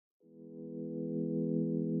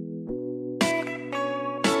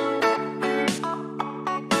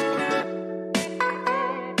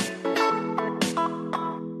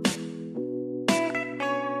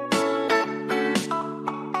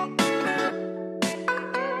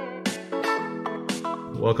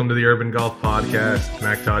Welcome to the Urban Golf Podcast.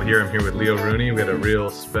 Mac Todd here. I'm here with Leo Rooney. We had a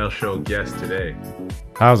real special guest today.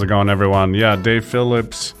 How's it going, everyone? Yeah, Dave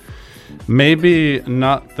Phillips. Maybe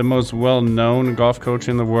not the most well-known golf coach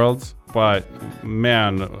in the world, but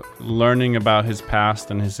man, learning about his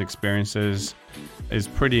past and his experiences is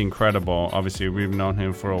pretty incredible. Obviously, we've known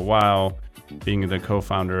him for a while, being the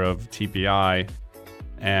co-founder of TPI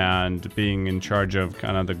and being in charge of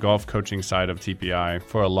kind of the golf coaching side of TPI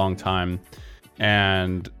for a long time.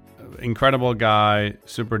 And incredible guy,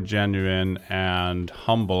 super genuine and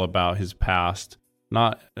humble about his past.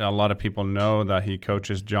 Not a lot of people know that he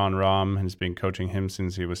coaches Jon Rahm and has been coaching him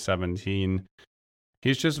since he was 17.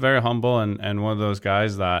 He's just very humble and one of those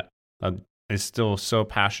guys that is still so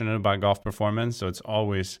passionate about golf performance. So it's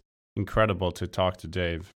always incredible to talk to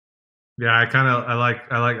Dave. Yeah,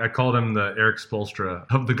 I called him the Eric Spoelstra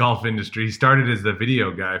of the golf industry. He started as the video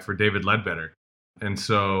guy for David Ledbetter. And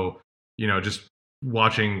so, just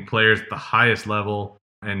watching players at the highest level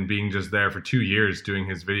and being just there for 2 years doing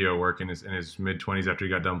his video work in his mid-20s after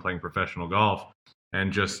he got done playing professional golf,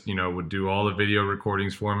 and just, would do all the video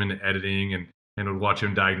recordings for him and editing and would watch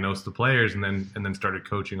him diagnose the players and then started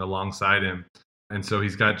coaching alongside him. And so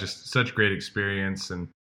he's got just such great experience. And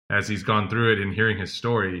as he's gone through it and hearing his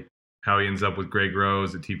story, how he ends up with Greg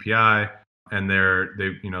Rose at TPI, and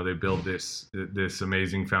they build this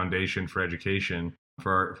amazing foundation for education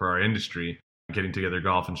for our industry, getting together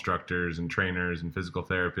golf instructors and trainers and physical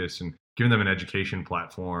therapists and giving them an education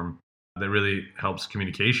platform that really helps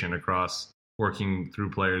communication across working through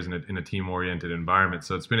players in a team-oriented environment.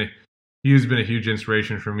 So he's been a huge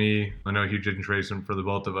inspiration for me. I know a huge inspiration for the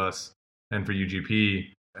both of us and for UGP,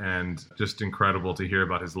 and just incredible to hear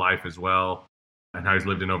about his life as well and how he's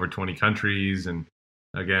lived in over 20 countries and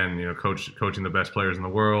again, coaching the best players in the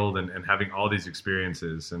world and having all these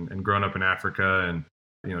experiences and growing up in Africa and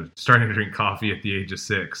starting to drink coffee at the age of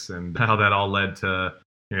 6 and how that all led to,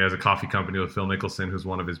 he has a coffee company with Phil Mickelson, who's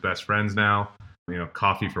one of his best friends now,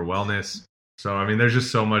 coffee for wellness. So, there's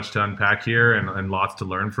just so much to unpack here and lots to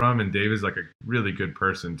learn from. And Dave is like a really good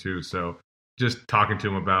person too. So just talking to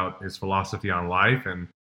him about his philosophy on life and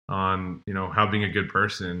on, how being a good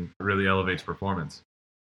person really elevates performance.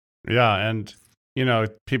 Yeah. And,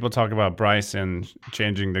 people talk about Bryson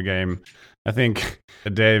changing the game. I think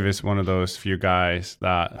Dave is one of those few guys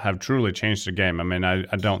that have truly changed the game.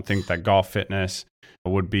 I don't think that golf fitness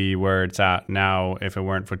would be where it's at now if it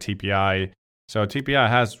weren't for TPI. So TPI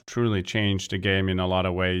has truly changed the game in a lot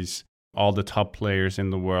of ways. All the top players in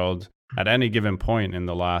the world at any given point in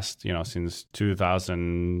the last, since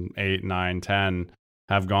 2008, 9, 10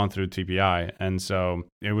 have gone through TPI. And so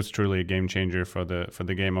it was truly a game changer for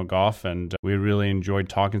the game of golf. And we really enjoyed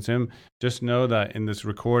talking to him. Just know that in this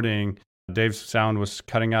recording, Dave's sound was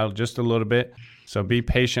cutting out just a little bit, so be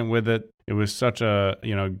patient with it. It was such a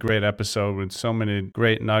great episode with so many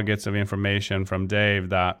great nuggets of information from Dave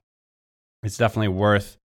that it's definitely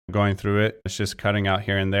worth going through it. It's just cutting out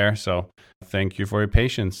here and there. So thank you for your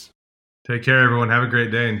patience. Take care, everyone. Have a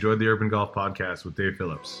great day. Enjoy the Urban Golf Podcast with Dave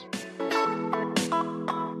Phillips.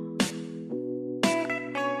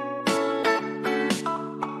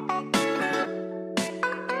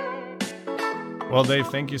 Well, Dave,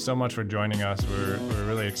 thank you so much for joining us. We're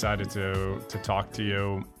really excited to talk to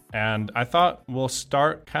you. And I thought we'll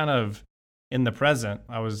start kind of in the present.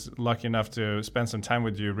 I was lucky enough to spend some time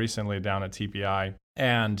with you recently down at TPI,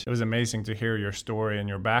 and it was amazing to hear your story and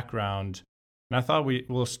your background. And I thought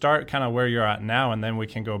we'll start kind of where you're at now, and then we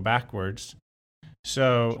can go backwards.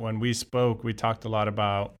 So when we spoke, we talked a lot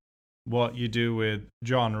about what you do with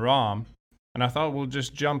Jon Rahm, and I thought we'll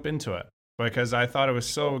just jump into it because I thought it was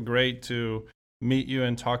so great to meet you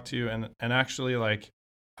and talk to you and actually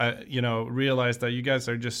realize that you guys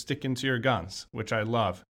are just sticking to your guns, which I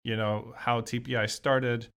love. How TPI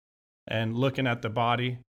started and looking at the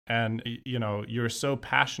body, and you're so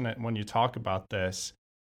passionate when you talk about this,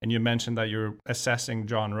 and you mentioned that you're assessing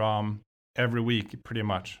Jon Rahm every week pretty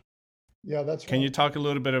much. Yeah, that's right. Can you talk a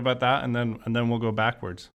little bit about that, and then we'll go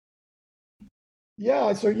backwards?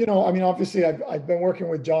 Yeah, so obviously I've been working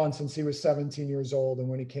with Jon since he was 17 years old, and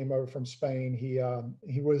when he came over from Spain,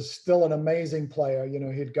 he was still an amazing player.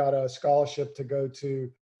 He'd got a scholarship to go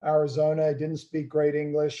to Arizona. He didn't speak great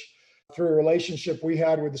English. Through a relationship we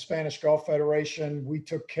had with the Spanish Golf Federation, we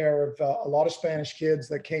took care of a lot of Spanish kids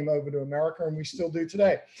that came over to America, and we still do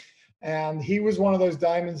today. And he was one of those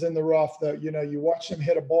diamonds in the rough that, you watch him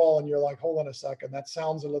hit a ball and you're like, hold on a second, that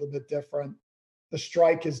sounds a little bit different. The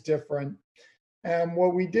strike is different. And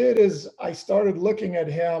what we did is I started looking at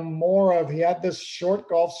him more of, he had this short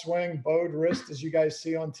golf swing, bowed wrist, as you guys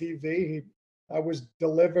see on TV. I was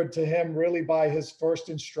delivered to him really by his first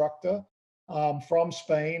instructor. from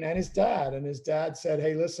Spain, and his dad. And his dad said,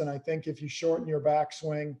 "Hey, listen, I think if you shorten your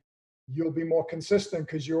backswing, you'll be more consistent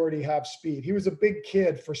because you already have speed." He was a big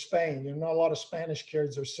kid for Spain. Not a lot of Spanish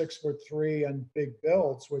kids are 6'3" and big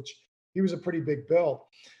builds, which he was a pretty big build.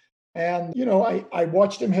 And, I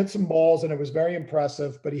watched him hit some balls and it was very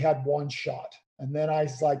impressive, but he had one shot. And then I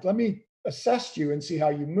was like, let me assess you and see how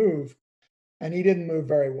you move. And he didn't move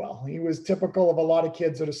very well. He was typical of a lot of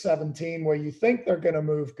kids that are 17 where you think they're going to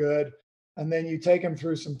move good. And then you take them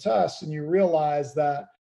through some tests and you realize that,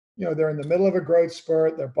 they're in the middle of a growth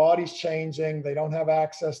spurt, their body's changing, they don't have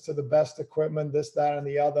access to the best equipment, this, that, and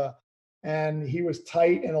the other. And he was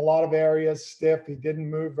tight in a lot of areas, stiff, he didn't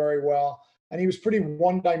move very well. And he was pretty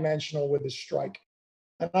one-dimensional with his strike.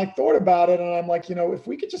 And I thought about it and I'm like, if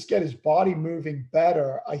we could just get his body moving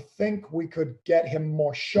better, I think we could get him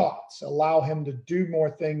more shots, allow him to do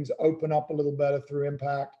more things, open up a little better through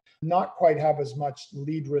impact, not quite have as much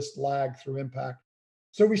lead wrist lag through impact.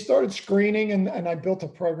 So we started screening and I built a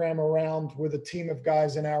program around with a team of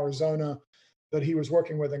guys in Arizona that he was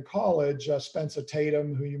working with in college, Spencer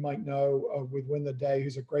Tatum, who you might know with Win the Day,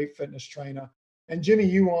 who's a great fitness trainer, and Jimmy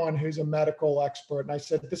Yuan, who's a medical expert. And I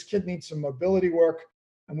said, this kid needs some mobility work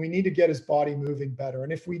and we need to get his body moving better.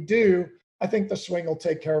 And if we do, I think the swing will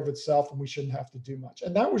take care of itself and we shouldn't have to do much.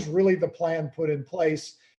 And that was really the plan put in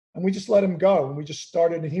place. And we just let him go. And we just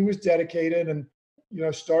started, and he was dedicated and,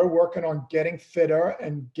 started working on getting fitter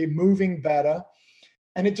and moving better.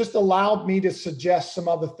 And it just allowed me to suggest some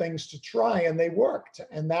other things to try, and they worked.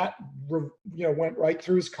 And that, went right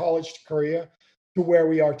through his college career to where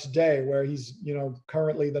we are today, where he's,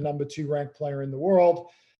 currently the number 2 ranked player in the world.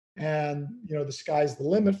 And, the sky's the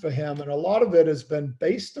limit for him. And a lot of it has been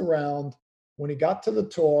based around when he got to the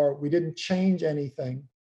tour, we didn't change anything.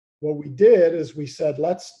 What we did is we said,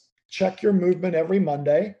 let's check your movement every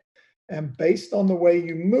Monday. And based on the way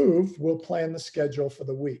you move, we'll plan the schedule for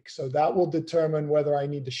the week. So that will determine whether I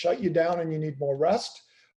need to shut you down and you need more rest,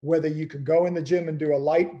 whether you can go in the gym and do a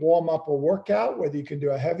light warm up or workout, whether you can do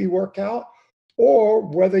a heavy workout, or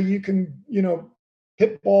whether you can,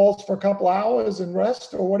 hit balls for a couple hours and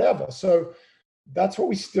rest or whatever. So that's what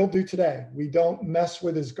we still do today. We don't mess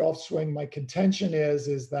with his golf swing. My contention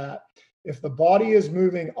is that if the body is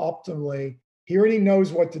moving optimally, he already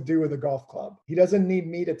knows what to do with a golf club. He doesn't need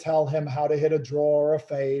me to tell him how to hit a draw or a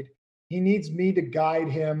fade. He needs me to guide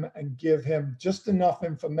him and give him just enough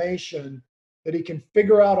information that he can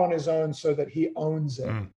figure out on his own so that he owns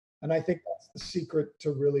it. And I think that's the secret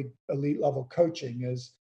to really elite level coaching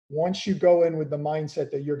is once you go in with the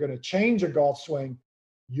mindset that you're going to change a golf swing,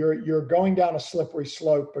 you're going down a slippery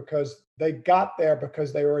slope because they got there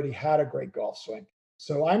because they already had a great golf swing.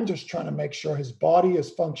 So I'm just trying to make sure his body is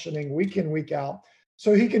functioning week in, week out,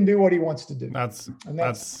 so he can do what he wants to do. That's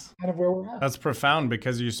kind of where we're at. That's profound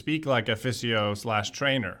because you speak like a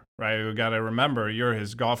physio/trainer, right? You got to remember you're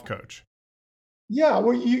his golf coach. Yeah,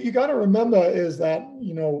 well, you got to remember is that,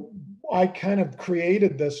 I kind of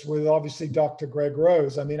created this with obviously Dr. Greg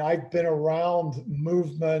Rose. I mean, I've been around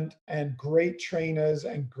movement and great trainers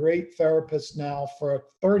and great therapists now for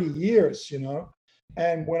 30 years,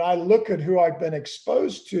 And when I look at who I've been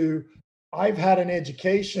exposed to, I've had an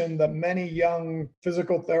education that many young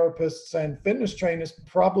physical therapists and fitness trainers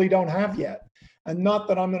probably don't have yet. And not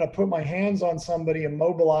that I'm going to put my hands on somebody and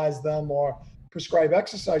mobilize them or prescribe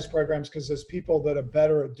exercise programs, because there's people that are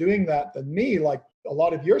better at doing that than me, like a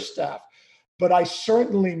lot of your staff. But I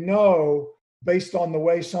certainly know, based on the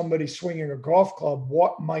way somebody's swinging a golf club,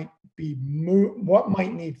 what might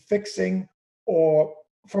need fixing, or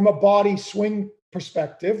from a body swing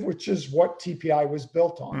perspective, which is what TPI was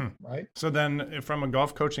built on, right? So then from a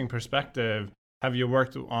golf coaching perspective, have you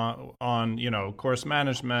worked on course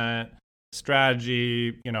management,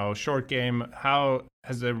 strategy, short game? How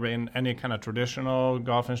has there been any kind of traditional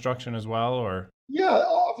golf instruction as well, or? Yeah,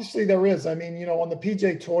 obviously there is. I mean, on the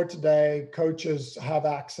PGA Tour today, coaches have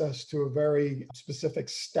access to a very specific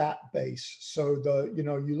stat base. So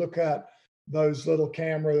you look at those little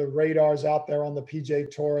camera radars out there on the PGA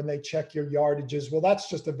Tour and they check your yardages. Well, that's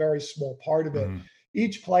just a very small part of it.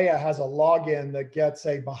 Each player has a login that gets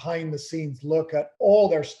a behind the scenes look at all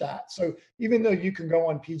their stats. So even though you can go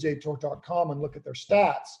on pgatour.com and look at their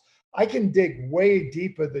stats, I can dig way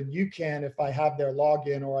deeper than you can if I have their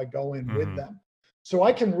login or I go in with them. So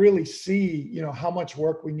I can really see, how much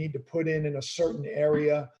work we need to put in a certain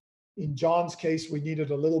area. In John's case, we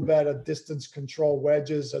needed a little bit of distance control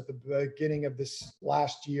wedges at the beginning of this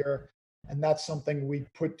last year. And that's something we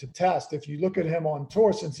put to test. If you look at him on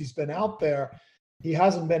tour, since he's been out there, he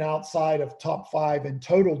hasn't been outside of top 5 in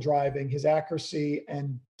total driving. His accuracy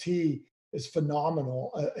and tee is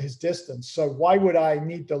phenomenal, his distance. So why would I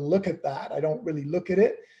need to look at that? I don't really look at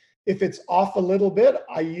it. If it's off a little bit,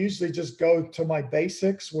 I usually just go to my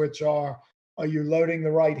basics, which are you loading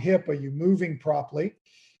the right hip? Are you moving properly?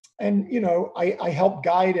 And, I help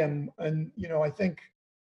guide him. And, I think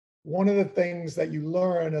one of the things that you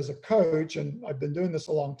learn as a coach, and I've been doing this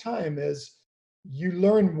a long time, is you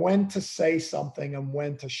learn when to say something and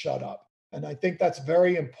when to shut up. And I think that's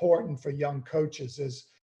very important for young coaches is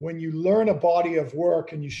when you learn a body of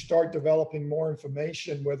work and you start developing more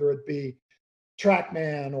information, whether it be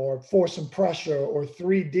TrackMan or Force and Pressure or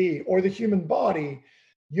 3D or the human body,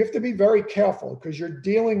 you have to be very careful because you're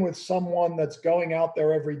dealing with someone that's going out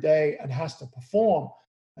there every day and has to perform.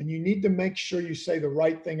 And you need to make sure you say the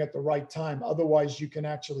right thing at the right time. Otherwise, you can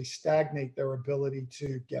actually stagnate their ability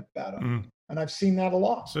to get better. And I've seen that a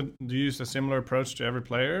lot. So do you use a similar approach to every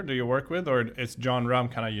player do you work with, or is Jon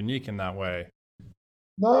Rahm kind of unique in that way?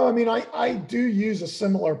 No, I mean, I do use a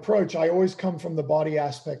similar approach. I always come from the body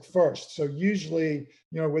aspect first. So usually,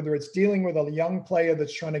 whether it's dealing with a young player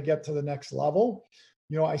that's trying to get to the next level,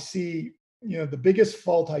 I see, the biggest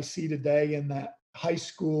fault I see today in that high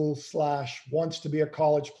school / wants to be a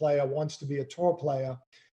college player, wants to be a tour player,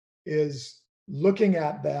 is looking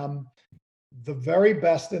at them. The very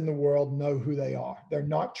best in the world know who they are. They're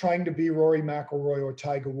not trying to be Rory McIlroy or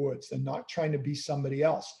Tiger Woods. They're not trying to be somebody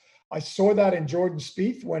else. I saw that in Jordan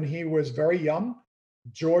Spieth when he was very young.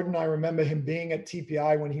 Jordan, I remember him being at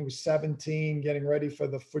TPI when he was 17, getting ready for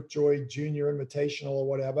the FootJoy Junior Invitational or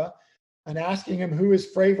whatever, and asking him who his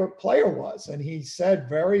favorite player was. And he said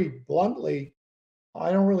very bluntly,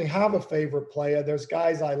 I don't really have a favorite player. There's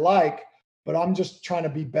guys I like, but I'm just trying to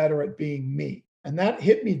be better at being me. And that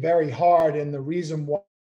hit me very hard. And the reason why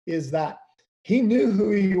is that he knew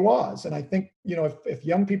who he was. And I think, if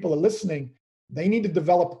young people are listening, they need to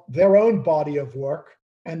develop their own body of work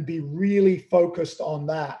and be really focused on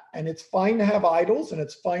that. And it's fine to have idols and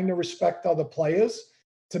it's fine to respect other players.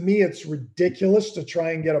 To me, it's ridiculous to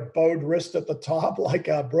try and get a bowed wrist at the top like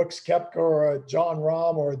a Brooks Koepka or a Jon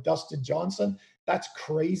Rahm or a Dustin Johnson. That's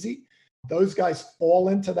crazy. Those guys fall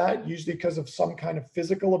into that usually because of some kind of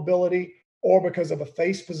physical ability or because of a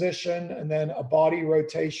face position and then a body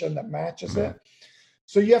rotation that matches it.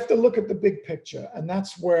 So you have to look at the big picture. And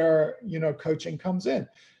that's where, coaching comes in.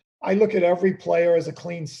 I look at every player as a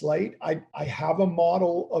clean slate. I have a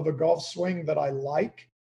model of a golf swing that I like,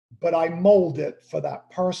 but I mold it for that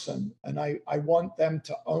person. And I want them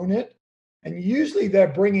to own it. And usually they're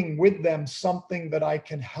bringing with them something that I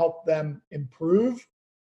can help them improve.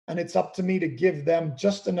 And it's up to me to give them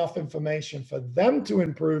just enough information for them to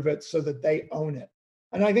improve it so that they own it.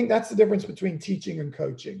 And I think that's the difference between teaching and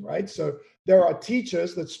coaching, right? So there are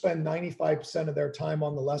teachers that spend 95% of their time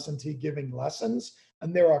on the lesson tee giving lessons.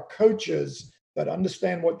 And there are coaches that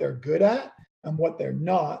understand what they're good at and what they're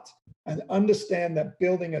not, and understand that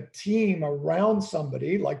building a team around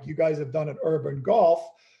somebody like you guys have done at Urban Golf,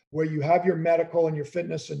 where you have your medical and your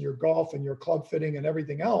fitness and your golf and your club fitting and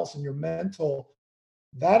everything else and your mental,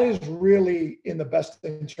 that is really in the best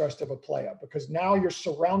interest of a player, because now you're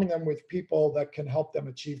surrounding them with people that can help them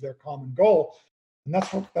achieve their common goal. And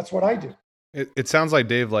that's what I do. It sounds like,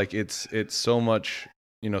 Dave, like it's so much,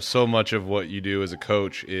 so much of what you do as a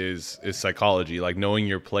coach is psychology, like knowing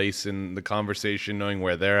your place in the conversation, knowing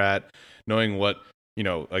where they're at, knowing what,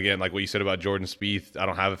 again, like what you said about Jordan Spieth, I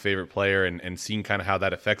don't have a favorite player, and seeing kind of how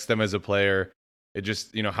that affects them as a player. It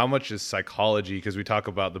just, how much is psychology, because we talk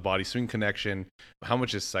about the body swing connection, how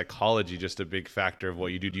much is psychology just a big factor of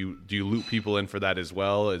what you do? Do you loop people in for that as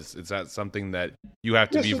well? Is that something that you have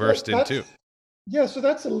to be versed in too? Yeah, so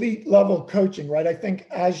that's elite level coaching, right? I think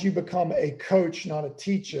as you become a coach, not a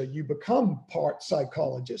teacher, you become part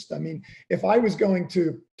psychologist. I mean, if I was going to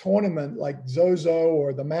a tournament like Zozo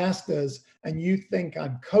or the Masters, and you think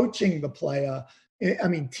I'm coaching the player,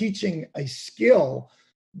 teaching a skill,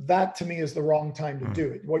 that to me is the wrong time to do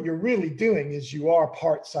it. What you're really doing is you are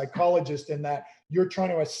part psychologist in that you're trying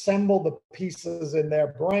to assemble the pieces in their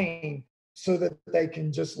brain so that they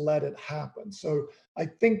can just let it happen. So I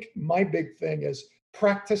think my big thing is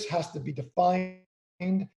practice has to be defined,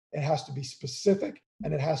 it has to be specific,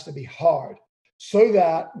 and it has to be hard, so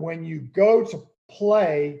that when you go to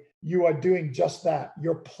play, you are doing just that.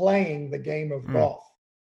 You're playing the game of golf.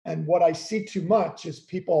 And what I see too much is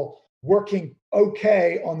people working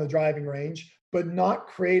okay on the driving range, but not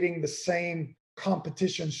creating the same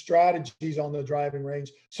competition strategies on the driving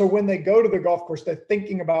range. So when they go to the golf course, they're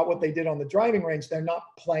thinking about what they did on the driving range. They're not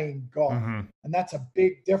playing golf. And that's a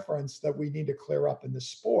big difference that we need to clear up in this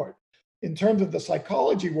sport. In terms of the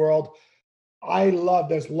psychology world,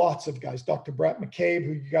 there's lots of guys. Dr. Brett McCabe,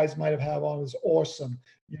 who you guys might have had on, is awesome.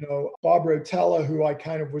 Bob Rotella, who I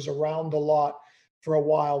kind of was around a lot for a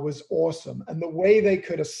while, was awesome. And the way they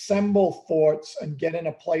could assemble thoughts and get in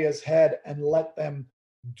a player's head and let them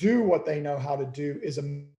do what they know how to do is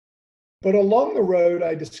amazing. But along the road,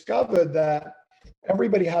 I discovered that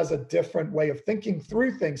everybody has a different way of thinking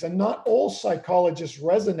through things, and not all psychologists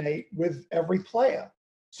resonate with every player.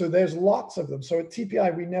 So there's lots of them. So at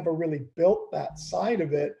TPI, we never really built that side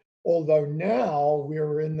of it, although now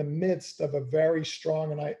we're in the midst of a very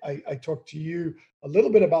strong, and I talked to you a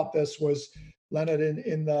little bit about this, was Leonard,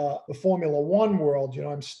 in the Formula One world.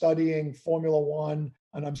 I'm studying Formula One,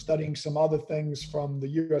 and I'm studying some other things from the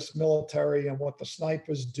US military and what the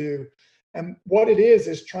snipers do. And what it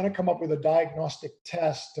is trying to come up with a diagnostic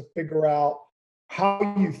test to figure out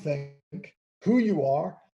how you think, who you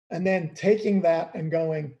are, and then taking that and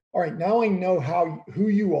going, all right, now I know who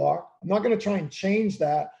you are. I'm not going to try and change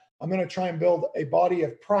that. I'm going to try and build a body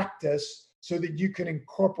of practice so that you can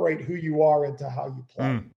incorporate who you are into how you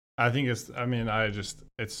play. I think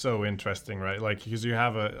it's so interesting, right? Like, because you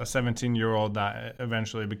have a 17-year-old that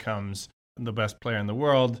eventually becomes the best player in the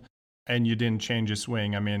world, and you didn't change your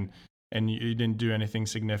swing. And you didn't do anything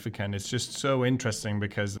significant. It's just so interesting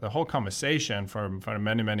because the whole conversation for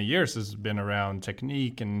many, many years has been around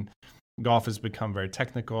technique, and golf has become very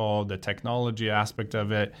technical, the technology aspect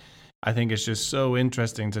of it. I think it's just so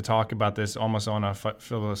interesting to talk about this almost on a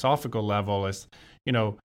philosophical level. Is,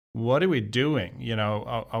 what are we doing?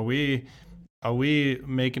 Are we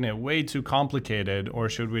making it way too complicated, or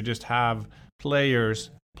should we just have players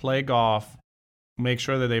play golf, make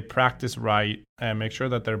sure that they practice right, and make sure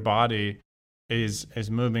that their body is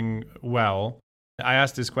moving well? I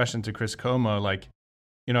asked this question to Chris Como, like,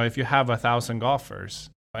 if you have 1,000 golfers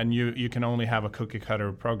and you can only have a cookie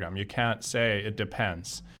cutter program, you can't say it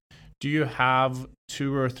depends. Do you have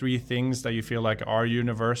 2 or 3 things that you feel like are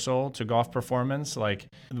universal to golf performance, like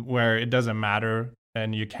where it doesn't matter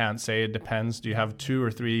and you can't say it depends? Do you have 2 or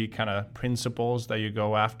 3 kind of principles that you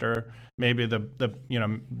go after? Maybe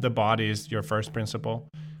the body is your first principle.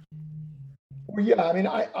 Well,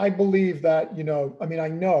 yeah, I believe that, I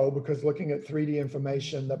know, because looking at 3D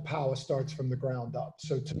information, that power starts from the ground up.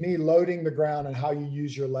 So to me, loading the ground and how you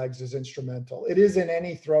use your legs is instrumental. It is in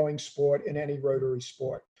any throwing sport, in any rotary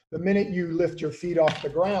sport. The minute you lift your feet off the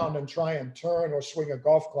ground and try and turn or swing a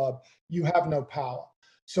golf club, you have no power.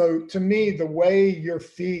 So to me, the way your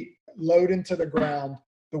feet load into the ground,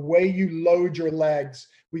 the way you load your legs,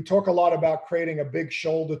 we talk a lot about creating a big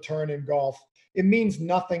shoulder turn in golf. It means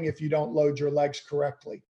nothing if you don't load your legs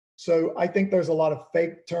correctly. So I think there's a lot of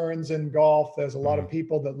fake turns in golf. There's a lot of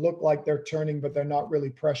people that look like they're turning, but they're not really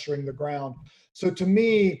pressuring the ground. So to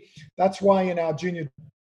me, that's why in our junior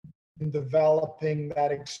developing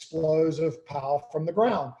that explosive power from the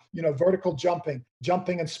ground, vertical jumping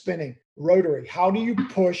and spinning, rotary. How do you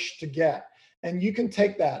push to get? And you can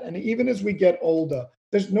take that. And even as we get older,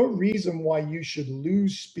 there's no reason why you should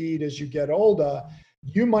lose speed as you get older.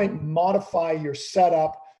 You might modify your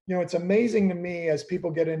setup. It's amazing to me as people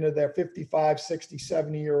get into their 55, 60,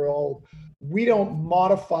 70-year-old, we don't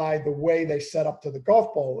modify the way they set up to the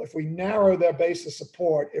golf ball. If we narrow their base of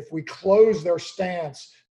support, if we close their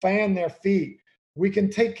stance, fan their feet, we can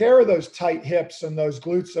take care of those tight hips and those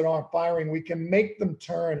glutes that aren't firing. We can make them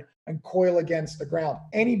turn and coil against the ground.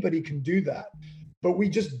 Anybody can do that, but we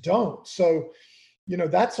just don't. So,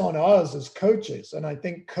 that's on us as coaches. And I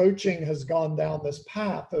think coaching has gone down this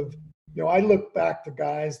path of, I look back to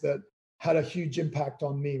guys that had a huge impact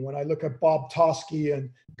on me. When I look at Bob Toski and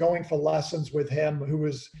going for lessons with him, who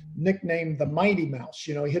was nicknamed the Mighty Mouse.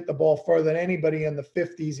 He hit the ball further than anybody in the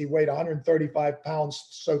 50s. He weighed 135 pounds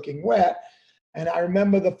soaking wet. And I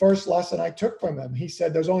remember the first lesson I took from him. He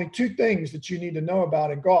said, there's only 2 things that you need to know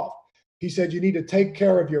about in golf. He said, you need to take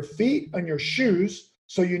care of your feet and your shoes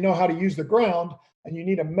so you know how to use the ground. And you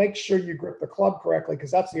need to make sure you grip the club correctly,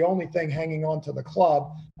 because that's the only thing hanging on to the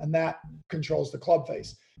club, and that controls the club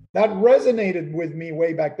face. That resonated with me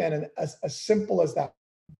way back then. And as simple as that,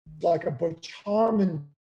 like a Butch Harmon,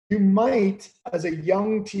 you might, as a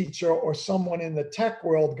young teacher or someone in the tech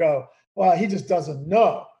world, go, well, he just doesn't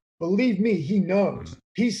know. Believe me, he knows.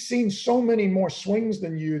 He's seen so many more swings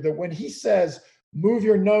than you that when he says, move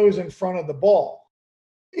your nose in front of the ball,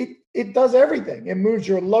 it does everything. It moves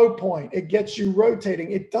your low point. It gets you rotating.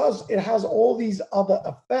 It has all these other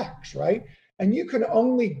effects, right? And you can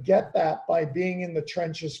only get that by being in the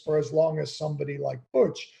trenches for as long as somebody like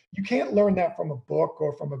Butch. You can't learn that from a book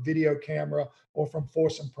or from a video camera or from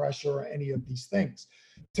force and pressure or any of these things.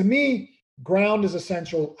 To me, ground is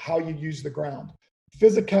essential, how you use the ground.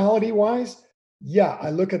 Physicality wise, yeah, I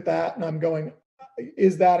look at that and I'm going,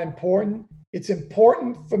 is that important? It's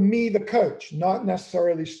important for me, the coach, not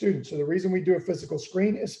necessarily students. So the reason we do a physical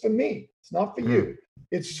screen is for me. It's not for you.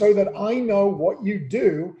 It's so that I know what you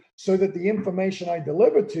do, so that the information I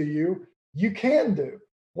deliver to you, you can do.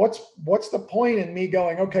 What's the point in me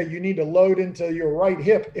going, okay, you need to load into your right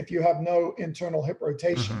hip if you have no internal hip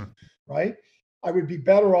rotation, right? I would be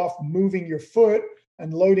better off moving your foot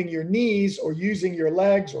and loading your knees, or using your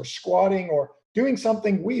legs, or squatting, or doing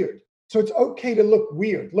something weird. So it's okay to look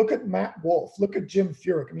weird. Look at Matt Wolff. Look at Jim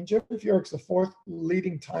Furyk. I mean, Jim Furyk's the 4th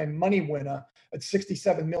leading time money winner at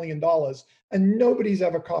 $67 million, and nobody's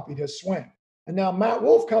ever copied his swing. And now Matt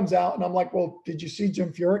Wolff comes out, and I'm like, well, did you see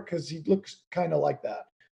Jim Furyk? Because he looks kind of like that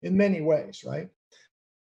in many ways, right?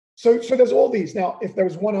 So there's all these. Now, if there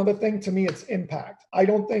was one other thing, to me, it's impact. I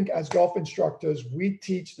don't think as golf instructors, we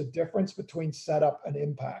teach the difference between setup and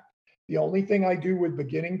impact. The only thing I do with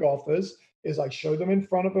beginning golfers is I show them in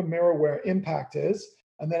front of a mirror where impact is,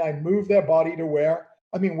 and then I move their body to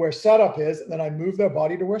where setup is, and then I move their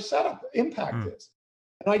body to where impact is.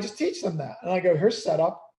 And I just teach them that. And I go, here's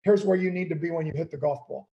setup, here's where you need to be when you hit the golf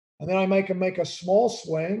ball. And then I make them make a small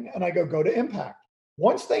swing, and I go to impact.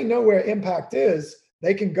 Once they know where impact is,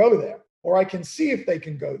 they can go there, or I can see if they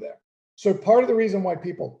can go there. So part of the reason why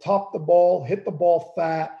people top the ball, hit the ball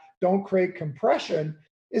fat, don't create compression,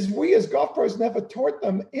 is we as golf pros never taught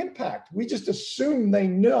them impact. We just assume they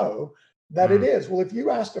know that it is. Well, if you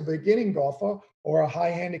ask a beginning golfer or a high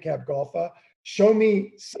handicap golfer, show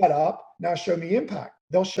me setup, now show me impact,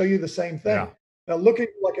 they'll show you the same thing. Yeah. They'll look at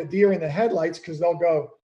you like a deer in the headlights, because they'll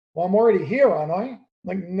go, well, I'm already here, aren't I?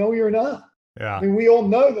 Like, no, you're not. Yeah. I mean, we all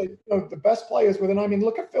know that the best players with I mean,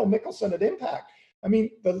 look at Phil Mickelson at impact. I mean,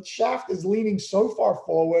 the shaft is leaning so far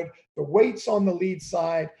forward, the weight's on the lead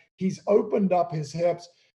side, he's opened up his hips,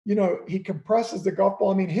 he compresses the golf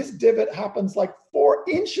ball. I mean, his divot happens like 4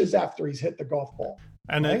 inches after he's hit the golf ball.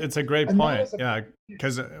 And right? It's a great point. Yeah,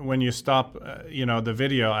 because when you stop, the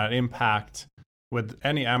video at impact with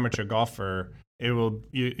any amateur golfer,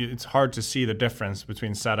 it's hard to see the difference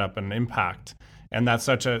between setup and impact. And that's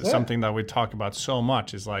something that we talk about so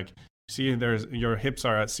much, is like, see, your hips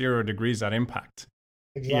are at 0 degrees at impact.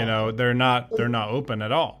 Exactly. They're not open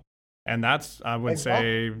at all. And that's, I would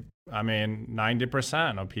say,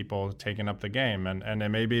 90% of people taking up the game, and it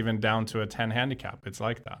may be even down to a 10 handicap. It's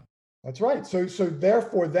like that. That's right. So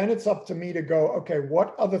therefore, then it's up to me to go, okay,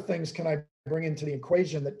 what other things can I bring into the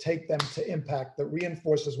equation that take them to impact, that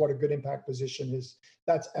reinforces what a good impact position is?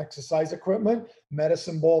 That's exercise equipment,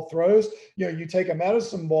 medicine ball throws. You take a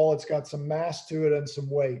medicine ball, it's got some mass to it and some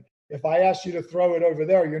weight. If I ask you to throw it over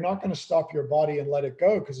there, you're not going to stop your body and let it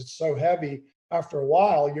go, because it's so heavy. After a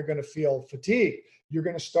while, you're going to feel fatigue. You're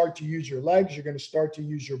going to start to use your legs, you're going to start to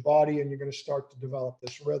use your body, and you're going to start to develop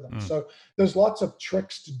this rhythm. So there's lots of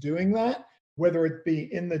tricks to doing that, whether it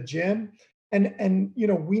be in the gym. And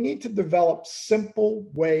we need to develop simple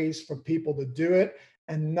ways for people to do it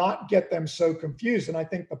and not get them so confused. And I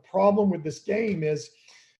think the problem with this game is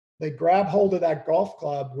they grab hold of that golf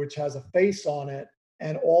club, which has a face on it,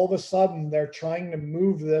 and all of a sudden they're trying to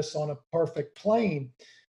move this on a perfect plane.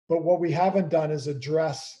 But what we haven't done is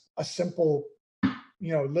address a simple,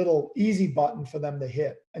 little easy button for them to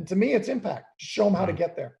hit. And to me, it's impact. Just show them how to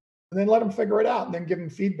get there, and then let them figure it out, and then give them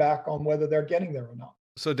feedback on whether they're getting there or not.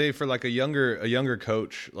 So Dave, for like a younger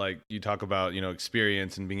coach, like you talk about,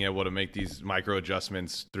 experience and being able to make these micro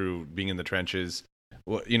adjustments through being in the trenches.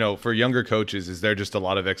 Well, for younger coaches, is there just a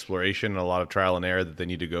lot of exploration and a lot of trial and error that they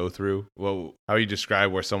need to go through? Well, how do you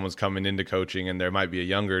describe where someone's coming into coaching and there might be a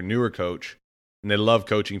younger, newer coach, and they love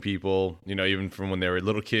coaching people, even from when they were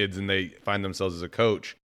little kids, and they find themselves as a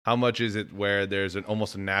coach? How much is it where there's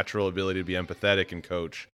almost a natural ability to be empathetic and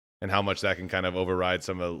coach, and how much that can kind of override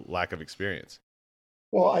some of the lack of experience?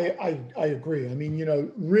 Well, I agree. I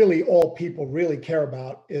mean, really all people really care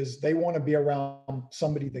about is they want to be around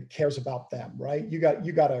somebody that cares about them, right? You got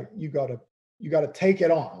to take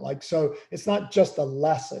it on. Like, so it's not just a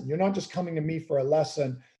lesson. You're not just coming to me for a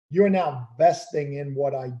lesson. You're now investing in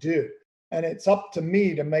what I do. And it's up to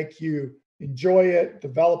me to make you enjoy it,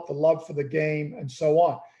 develop the love for the game, and so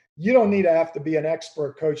on. You don't need to have to be an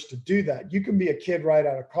expert coach to do that. You can be a kid right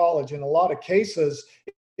out of college. In a lot of cases,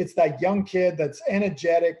 it's that young kid that's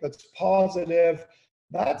energetic, that's positive.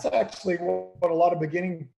 That's actually what a lot of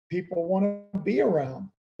beginning people want to be around.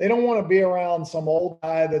 They don't want to be around some old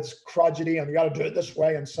guy that's crudgety and you got to do it this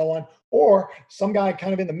way and so on, or some guy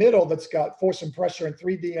kind of in the middle that's got force and pressure in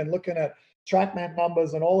 3D and looking at TrackMan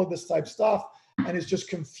numbers and all of this type stuff, and is just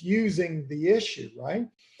confusing the issue, right?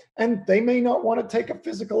 And they may not want to take a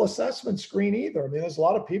physical assessment screen either. I mean, there's a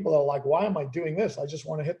lot of people that are like, why am I doing this? I just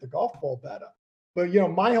want to hit the golf ball better. But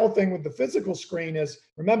my whole thing with the physical screen is,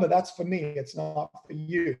 remember, that's for me. It's not for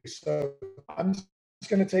you. So I'm just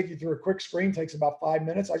going to take you through a quick screen. Takes about 5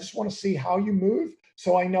 minutes. I just want to see how you move,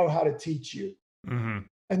 so I know how to teach you. Mm-hmm.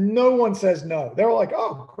 And no one says no. They're like,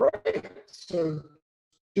 oh, great. So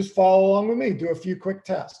just follow along with me. Do a few quick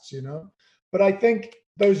tests. But I think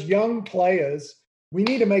those young players, we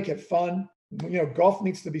need to make it fun. Golf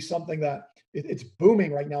needs to be something that it's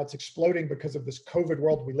booming right now. It's exploding because of this COVID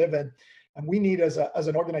world we live in. And we need, as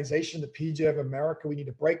an organization, the PGA of America, we need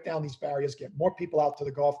to break down these barriers, get more people out to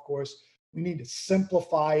the golf course. We need to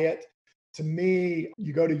simplify it. To me,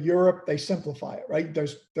 you go to Europe, they simplify it, right?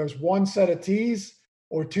 There's one set of tees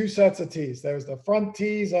or two sets of tees. There's the front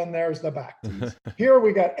tees and there's the back tees. Here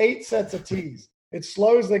we got 8 sets of tees. It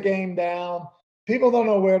slows the game down. People don't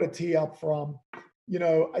know where to tee up from.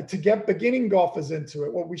 To get beginning golfers into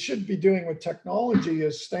it, what we should be doing with technology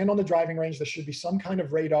is stand on the driving range. There should be some kind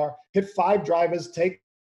of radar, hit 5 drivers, take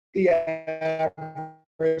the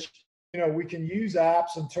average. We can use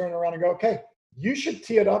apps and turn around and go, okay, you should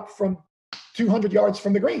tee it up from 200 yards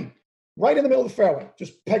from the green, right in the middle of the fairway.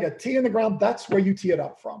 Just peg a tee in the ground. That's where you tee it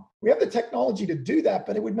up from. We have the technology to do that,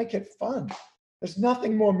 but it would make it fun. There's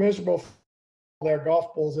nothing more miserable for their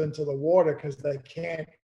golf balls into the water because they can't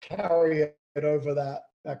carry it over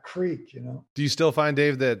that creek. Do you still find,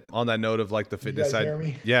 Dave, that on that note of like the fitness you guys side? Hear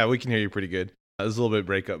me? Yeah, we can hear you pretty good. There's a little bit of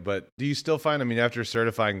breakup, but do you still find, after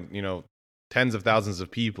certifying, tens of thousands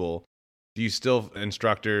of people, do you still,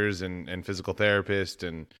 instructors and physical therapists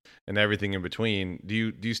and everything in between,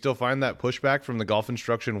 do you still find that pushback from the golf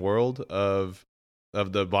instruction world of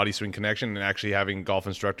the body swing connection, and actually having golf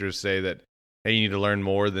instructors say that, hey, you need to learn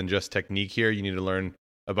more than just technique here. You need to learn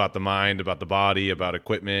about the mind, about the body, about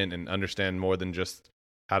equipment, and understand more than just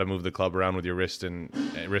how to move the club around with your wrist and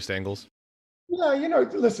wrist angles? Yeah,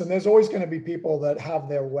 listen, there's always going to be people that have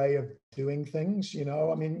their way of doing things.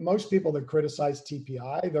 Most people that criticize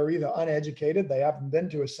TPI, they're either uneducated, they haven't been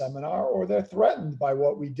to a seminar, or they're threatened by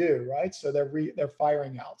what we do, right? So they're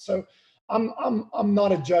firing out. So I'm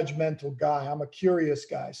not a judgmental guy. I'm a curious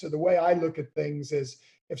guy. So the way I look at things is,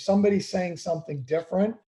 if somebody's saying something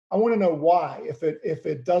different, I want to know why. If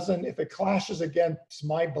it clashes against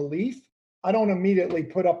my belief, I don't immediately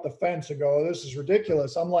put up the fence and go, oh, this is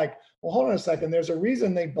ridiculous. I'm like, well, hold on a second. There's a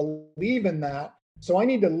reason they believe in that. So I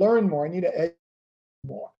need to learn more. I need to educate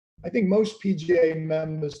more. I think most PGA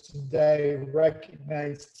members today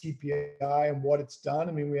recognize TPI and what it's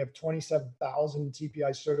done. We have 27,000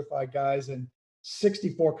 TPI certified guys in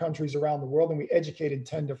 64 countries around the world, and we educate in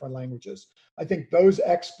 10 different languages. I think those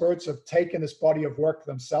experts have taken this body of work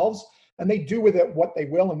themselves, and they do with it what they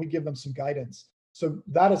will, and we give them some guidance. So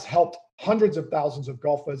that has helped hundreds of thousands of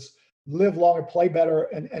golfers live longer, play better,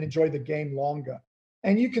 and enjoy the game longer.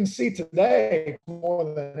 And you can see today,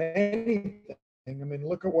 more than anything,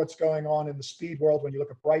 look at what's going on in the speed world. When you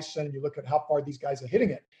look at Bryson and you look at how far these guys are hitting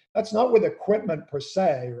it, that's not with equipment per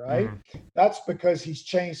se, right? Mm-hmm. That's because he's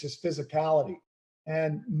changed his physicality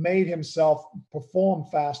and made himself perform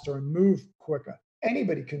faster and move quicker.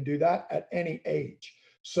 Anybody can do that at any age.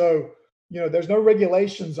 So, there's no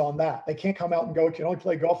regulations on that. They can't come out and go, you can only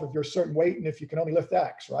play golf if you're a certain weight and if you can only lift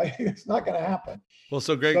X, right? It's not going to happen. Well,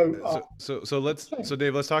 so Greg, so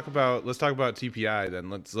Dave, let's talk about TPI then.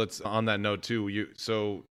 Let's on that note too.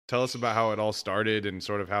 So tell us about how it all started and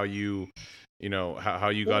sort of how you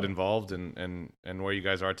got involved and where you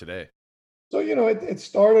guys are today. So, it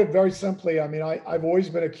started very simply. I've always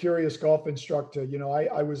been a curious golf instructor.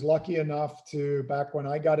 I was lucky enough to, back when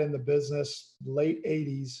I got in the business, late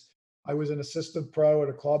 80s, I was an assistant pro at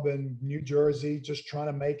a club in New Jersey, just trying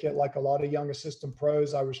to make it like a lot of young assistant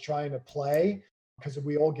pros. I was trying to play, because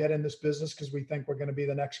we all get in this business because we think we're going to be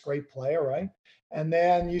the next great player, right? And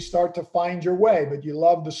then you start to find your way, but you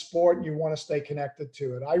love the sport and you want to stay connected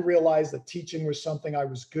to it. I realized that teaching was something I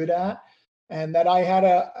was good at, and that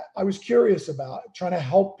I was curious about trying to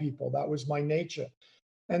help people. That was my nature.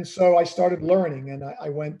 And so I started learning, and I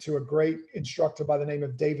went to a great instructor by the name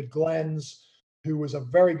of David Glens, who was a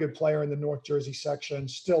very good player in the North Jersey section,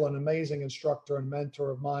 still an amazing instructor and mentor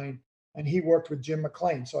of mine. And he worked with Jim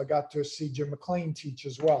McLean. So I got to see Jim McLean teach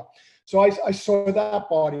as well. So I saw that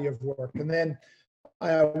body of work. And then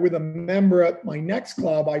with a member at my next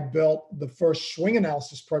club, I built the first swing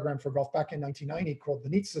analysis program for golf back in 1990 called the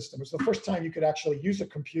NEAT system. It was the first time you could actually use a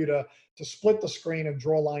computer to split the screen and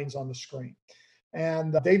draw lines on the screen.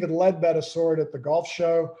 And David Ledbetter saw it at the golf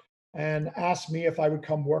show and asked me if I would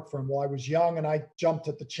come work for him. Well, I was young and I jumped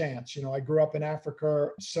at the chance. I grew up in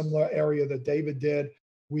Africa, similar area that David did.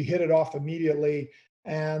 We hit it off immediately.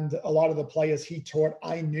 And a lot of the players he taught,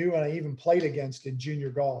 I knew, and I even played against in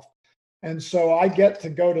junior golf. And so I get to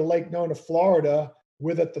go to Lake Nona, Florida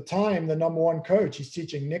with, at the time, the number one coach. He's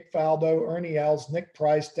teaching Nick Faldo, Ernie Els, Nick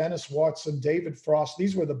Price, Dennis Watson, David Frost.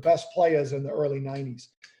 These were the best players in the early 90s.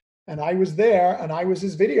 And I was there and I was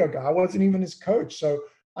his video guy. I wasn't even his coach. So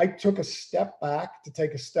I took a step back to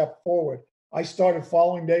take a step forward. I started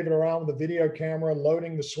following David around with a video camera,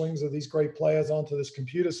 loading the swings of these great players onto this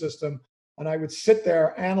computer system. And I would sit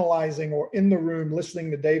there analyzing, or in the room listening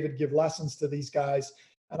to David give lessons to these guys.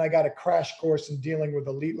 And I got a crash course in dealing with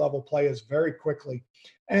elite level players very quickly,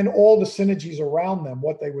 and all the synergies around them,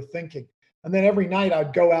 what they were thinking. And then every night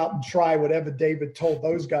I'd go out and try whatever David told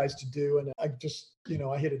those guys to do. And I just,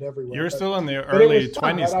 I hit it everywhere. You're still in the early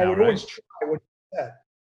 20s now, I would right? always try what he said.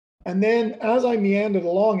 And then as I meandered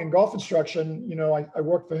along in golf instruction, I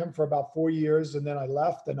worked for him for about 4 years, and then I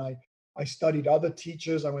left and I studied other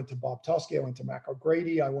teachers. I went to Bob Tusky. I went to Mac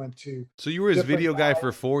O'Grady. I went to. So you were his video guy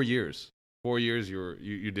for 4 years. 4 years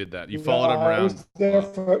you did that. You followed him around. I was there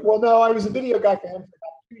I was a video guy for him for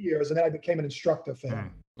about 2 years, and then I became an instructor for him.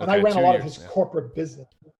 Okay, and I ran a lot of his yeah. corporate business.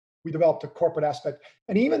 We developed a corporate aspect.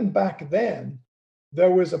 And even back then, there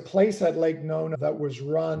was a place at Lake Nona that was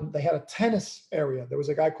run. They had a tennis area. There was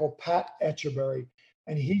a guy called Pat Etcheberry,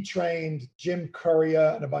 and he trained Jim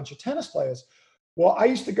Courier and a bunch of tennis players. Well, I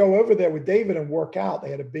used to go over there with David and work out. They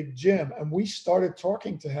had a big gym, and we started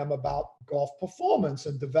talking to him about golf performance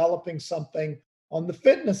and developing something on the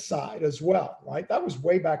fitness side as well, right? That was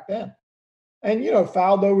way back then. And,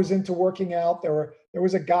 Faldo was into working out. There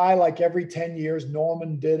was a guy like every 10 years,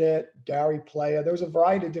 Norman did it, Gary Player. There was a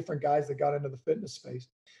variety of different guys that got into the fitness space.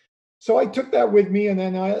 So I took that with me. And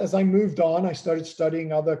then as I moved on, I started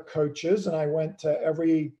studying other coaches, and I went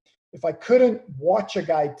to if I couldn't watch a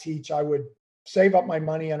guy teach, I would save up my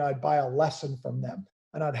money and I'd buy a lesson from them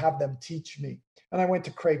and I'd have them teach me. And I went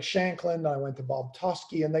to Craig Shanklin, I went to Bob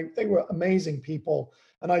Tusky, and they were amazing people.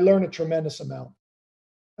 And I learned a tremendous amount.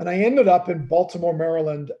 And I ended up in Baltimore,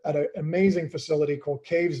 Maryland at an amazing facility called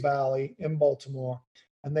Caves Valley in Baltimore.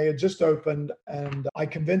 And they had just opened, and I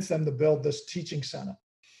convinced them to build this teaching center.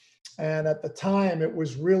 And at the time, it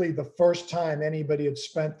was really the first time anybody had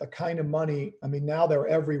spent the kind of money. I mean, now they're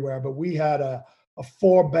everywhere, but we had a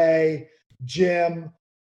 4-bay gym,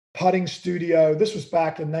 putting studio. This was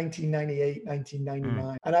back in 1998,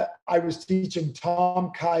 1999. And I was teaching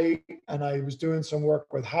Tom Kite, and I was doing some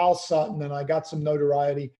work with Hal Sutton, and I got some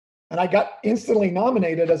notoriety. And I got instantly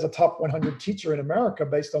nominated as a top 100 teacher in America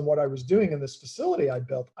based on what I was doing in this facility I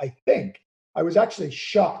built. I think I was actually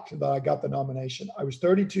shocked that I got the nomination. I was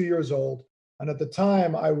 32 years old. And at the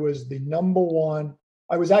time, I was the number one.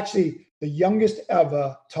 I was actually the youngest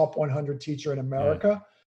ever top 100 teacher in America.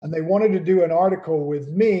 And they wanted to do an article with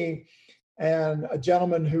me and a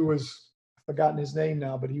gentleman who was, I've forgotten his name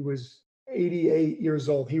now, but he was 88 years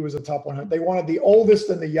old. He was a top 100. They wanted the oldest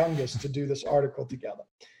and the youngest to do this article together.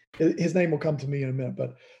 His name will come to me in a minute.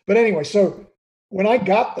 But anyway, so when I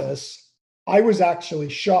got this, I was actually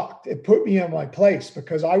shocked. It put me in my place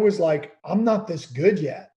because I was like, I'm not this good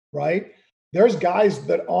yet, right? There's guys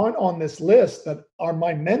that aren't on this list that are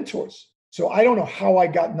my mentors. So I don't know how I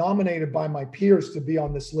got nominated by my peers to be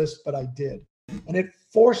on this list, but I did. And it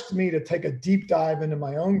forced me to take a deep dive into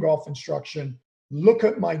my own golf instruction, look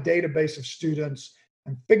at my database of students,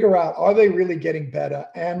 and figure out, are they really getting better?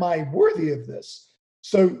 Am I worthy of this?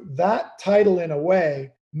 So that title, in a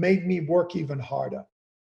way, made me work even harder.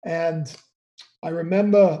 And I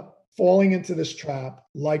remember falling into this trap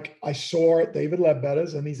like I saw at David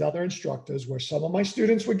Ledbetter's and these other instructors, where some of my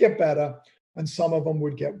students would get better and some of them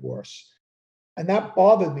would get worse. And that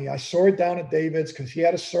bothered me. I saw it down at David's because he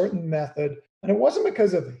had a certain method. And it wasn't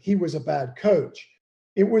because he was a bad coach.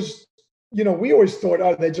 It was, we always thought,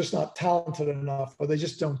 oh, they're just not talented enough, or they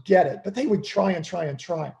just don't get it. But they would try and try and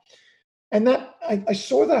try. And that I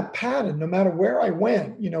saw that pattern no matter where I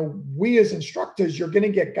went. We as instructors, you're going to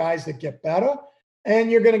get guys that get better, and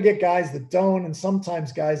you're going to get guys that don't. And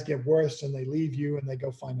sometimes guys get worse and they leave you and they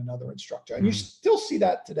go find another instructor. And you still see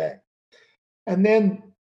that today. And then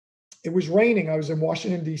it was raining. I was in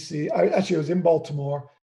Washington, D.C. I was in Baltimore.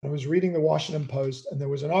 I was reading the Washington Post, and there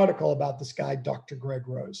was an article about this guy, Dr. Greg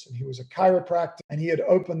Rose. And he was a chiropractor, and he had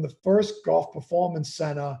opened the first golf performance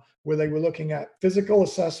center where they were looking at physical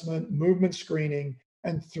assessment, movement screening,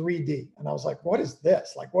 and 3D. And I was like, what is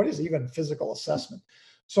this? Like, what is even physical assessment?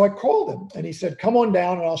 So I called him, and he said, come on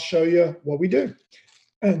down, and I'll show you what we do.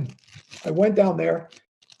 And I went down there,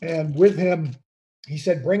 and with him, he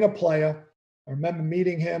said, bring a player. I remember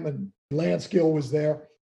meeting him, and Lance Gill was there,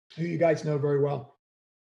 who you guys know very well.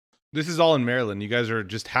 This is all in Maryland. You guys are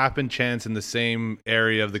just happen chance in the same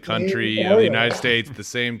area of the country, of the United States at the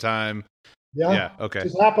same time. Yeah. Yeah. Okay.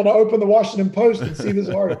 Just happened to open the Washington Post and see this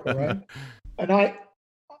article, right? And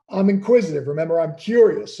I'm inquisitive. Remember, I'm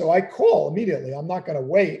curious. So I call immediately. I'm not going to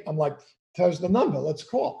wait. I'm like, "There's the number. Let's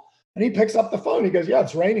call." And he picks up the phone. He goes, "Yeah,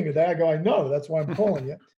 it's raining today." I go, "I know. That's why I'm calling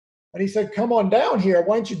you." And he said, "Come on down here.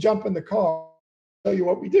 Why don't you jump in the car? I'll tell you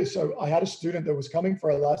what we do." So I had a student that was coming for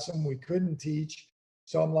a lesson we couldn't teach.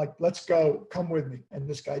 So I'm like, "Let's go. Come with me." And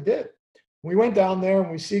this guy did. We went down there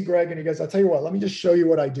and we see Greg and he goes, "I'll tell you what, let me just show you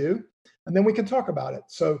what I do. And then we can talk about it."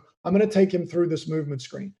 So I'm going to take him through this movement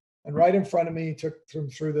screen. And right in front of me, he took him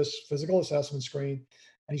through this physical assessment screen.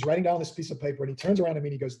 And he's writing down this piece of paper. And he turns around to me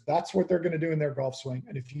and he goes, "That's what they're going to do in their golf swing.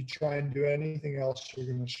 And if you try and do anything else, you're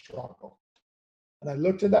going to struggle." And I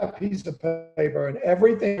looked at that piece of paper and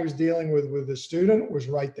everything I was dealing with the student was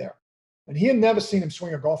right there. And he had never seen him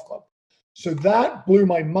swing a golf club. So that blew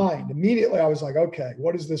my mind. Immediately, I was like, "Okay,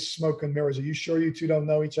 what is this smoke and mirrors? Are you sure you two don't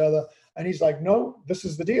know each other?" And he's like, "No, this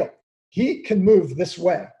is the deal. He can move this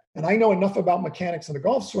way. And I know enough about mechanics in the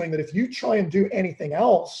golf swing that if you try and do anything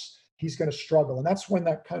else, he's going to struggle." And that's when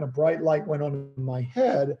that kind of bright light went on in my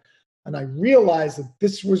head. And I realized that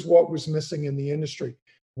this was what was missing in the industry.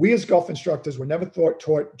 We as golf instructors were never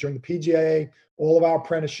taught during the PGA, all of our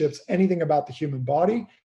apprenticeships, anything about the human body,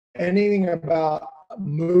 anything about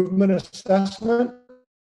movement assessment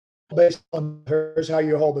based on here's how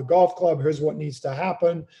you hold a golf club, here's what needs to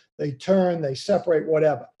happen. They turn, they separate,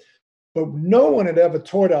 whatever. But no one had ever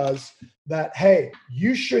taught us that, hey,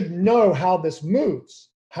 you should know how this moves.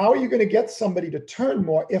 How are you going to get somebody to turn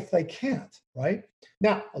more if they can't, right?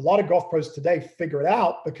 Now, a lot of golf pros today figure it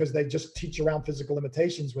out because they just teach around physical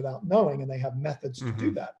limitations without knowing, and they have methods to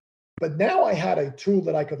do that. But now I had a tool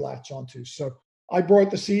that I could latch onto. So I brought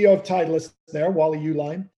the CEO of Titleist there, Wally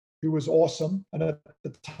Uline, who was awesome. And at the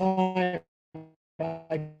time,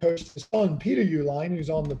 I coached his son, Peter Uline, who's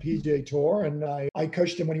on the PGA Tour. And I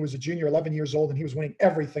coached him when he was a junior, 11 years old, and he was winning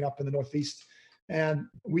everything up in the Northeast. And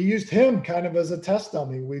we used him kind of as a test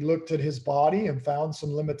dummy. We looked at his body and found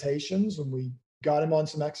some limitations, and we got him on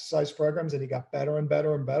some exercise programs, and he got better and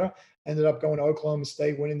better and better. Ended up going to Oklahoma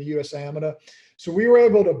State, winning the US Amateur. So we were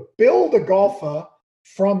able to build a golfer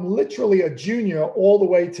from literally a junior all the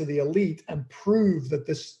way to the elite and prove that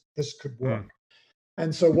this could work.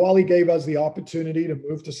 And so Wally gave us the opportunity to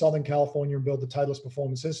move to Southern California and build the Titleist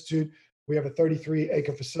Performance Institute. We have a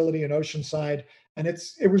 33-acre facility in Oceanside. And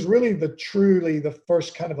it was really truly the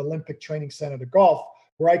first kind of Olympic training center to golf,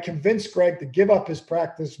 where I convinced Greg to give up his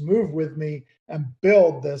practice, move with me, and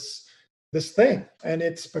build this thing. And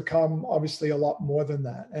it's become obviously a lot more than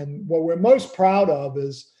that. And what we're most proud of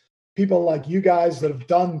is people like you guys that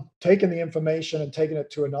have taken the information and taken it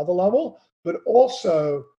to another level, but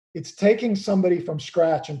also it's taking somebody from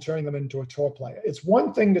scratch and turning them into a tour player. It's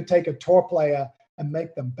one thing to take a tour player and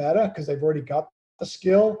make them better because they've already got the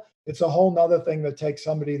skill. It's a whole nother thing to take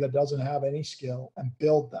somebody that doesn't have any skill and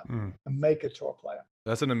build them and make a tour player.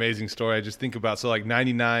 That's an amazing story. I just think about, so like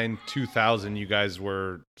 99, 2000, you guys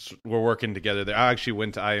were working together there. I actually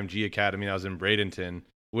went to IMG Academy. I was in Bradenton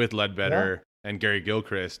with Ledbetter and Gary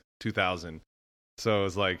Gilchrist, 2000. So it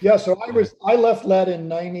was like, yeah. So I left Led in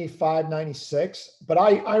 95, 96, but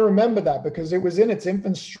I remember that because it was in its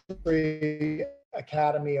infancy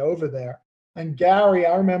academy over there. And Gary,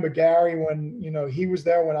 I remember Gary when, he was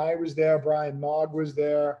there when I was there. Brian Mogg was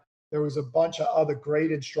there. There was a bunch of other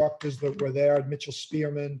great instructors that were there. Mitchell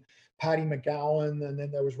Spearman, Patty McGowan, and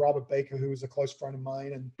then there was Robert Baker, who was a close friend of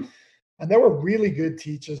mine. And there were really good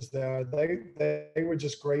teachers there. They were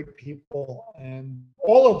just great people. And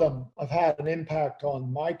all of them have had an impact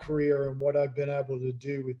on my career and what I've been able to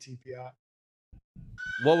do with TPI.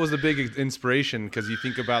 What was the big inspiration? Because you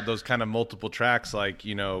think about those kind of multiple tracks, like,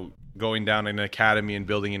 going down an academy and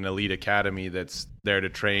building an elite academy that's there to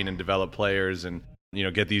train and develop players and,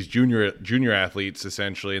 get these junior athletes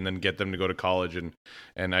essentially, and then get them to go to college and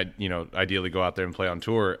ideally go out there and play on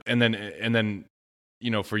tour. And then,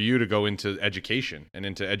 for you to go into education and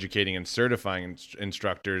into educating and certifying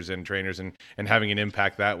instructors and trainers and having an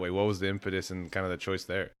impact that way. What was the impetus and kind of the choice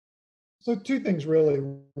there? So two things really.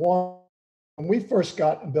 One, when we first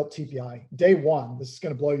got and built TPI, day one, this is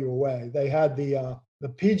going to blow you away. They had the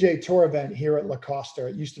PGA Tour event here at La Costa.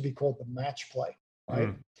 It used to be called the Match Play,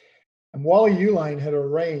 right? And Wally Uline had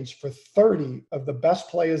arranged for 30 of the best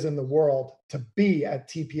players in the world to be at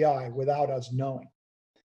TPI without us knowing.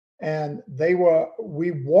 And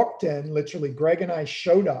we walked in, literally, Greg and I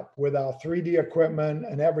showed up with our 3D equipment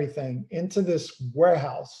and everything into this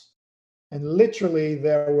warehouse. And literally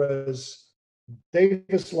there was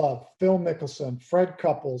Davis Love, Phil Mickelson, Fred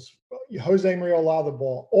Couples, Jose Maria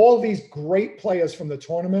Olazabal, all these great players from the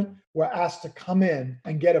tournament were asked to come in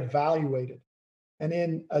and get evaluated. And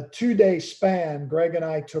in a 2-day span, Greg and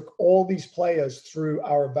I took all these players through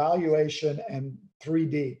our evaluation and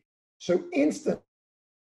 3D. So instantly,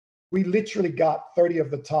 we literally got 30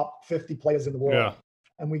 of the top 50 players in the world,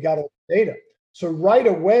 and we got all the data. So right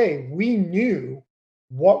away, we knew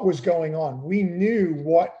what was going on. We knew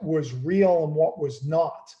what was real and what was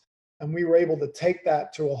not. And we were able to take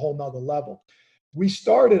that to a whole nother level. We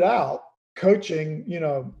started out coaching,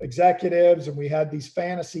 executives, and we had these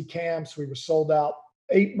fantasy camps. We were sold out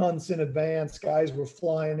 8 months in advance. Guys were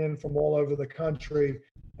flying in from all over the country.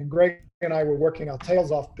 And Greg and I were working our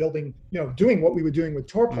tails off building, doing what we were doing with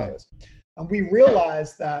tour players. And we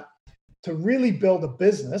realized that to really build a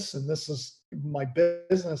business, and this is my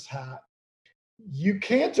business hat, you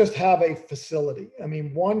can't just have a facility. I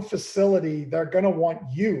mean, one facility, they're going to want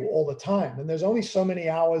you all the time. And there's only so many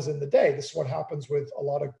hours in the day. This is what happens with a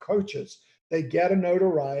lot of coaches. They get a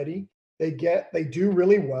notoriety, they do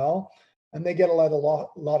really well, and they get a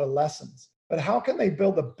lot of lessons. But how can they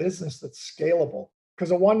build a business that's scalable?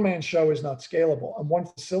 Because a one-man show is not scalable, and one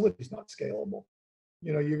facility is not scalable.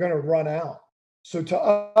 You're going to run out. So to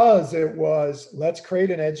us, it was, let's create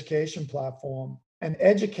an education platform and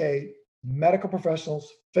educate medical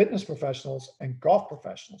professionals, fitness professionals, and golf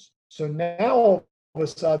professionals. So now all of a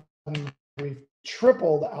sudden, we've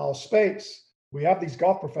tripled our space. We have these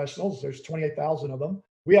golf professionals, there's 28,000 of them.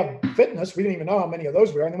 We have fitness, we didn't even know how many of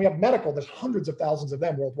those we are. And then we have medical, there's hundreds of thousands of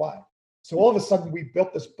them worldwide. So all of a sudden, we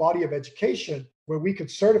built this body of education where we could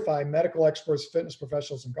certify medical experts, fitness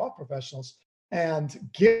professionals, and golf professionals, and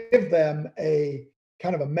give them a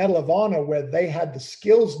kind of a medal of honor where they had the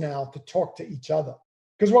skills now to talk to each other.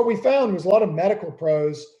 Because what we found was a lot of medical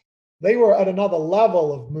pros, they were at another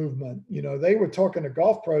level of movement. They were talking to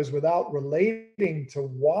golf pros without relating to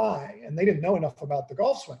why, and they didn't know enough about the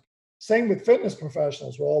golf swing. Same with fitness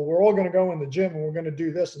professionals. Well, we're all going to go in the gym and we're going to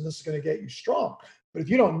do this, and this is going to get you strong. But if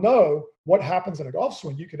you don't know what happens in a golf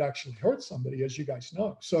swing, you could actually hurt somebody, as you guys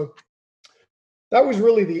know. So that was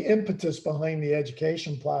really the impetus behind the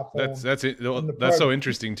education platform. That's it. That's so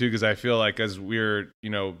interesting too, because I feel like as we're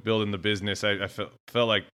building the business, I felt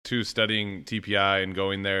like too, studying TPI and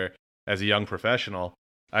going there as a young professional,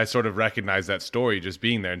 I sort of recognized that story just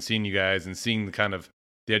being there and seeing you guys and seeing the kind of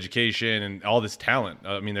the education and all this talent.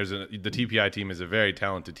 I mean, the TPI team is a very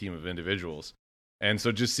talented team of individuals, and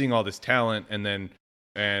so just seeing all this talent and then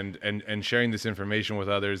and sharing this information with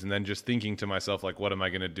others, and then just thinking to myself, like, what am I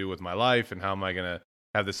going to do with my life and how am I going to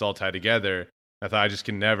have this all tied together? I thought I just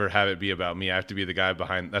can never have it be about me. I have to be the guy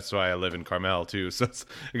behind. That's why I live in Carmel too. So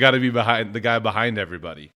I got to be the guy behind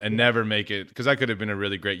everybody and never make it, because I could have been a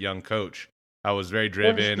really great young coach. I was very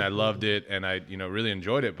driven. I loved it. And I, really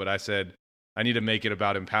enjoyed it. But I said, I need to make it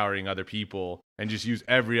about empowering other people and just use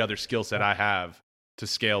every other skill set I have to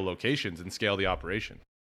scale locations and scale the operation.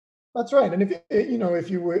 That's right. And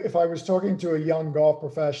if I was talking to a young golf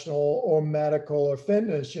professional or medical or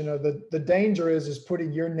fitness, the danger is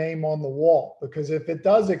putting your name on the wall, because if it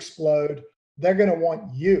does explode, they're going to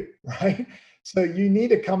want you, right? So you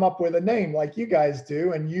need to come up with a name like you guys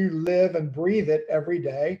do, and you live and breathe it every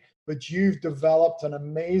day. But you've developed an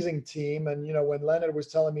amazing team. And, when Leonard was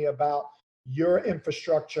telling me about your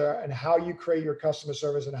infrastructure and how you create your customer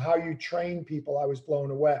service and how you train people, I was blown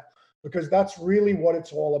away. Because that's really what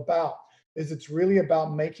it's all about. It's really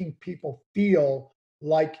about making people feel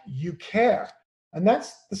like you care. And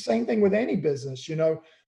that's the same thing with any business.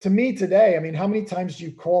 To me today, I mean, how many times do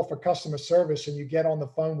you call for customer service and you get on the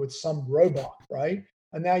phone with some robot, right?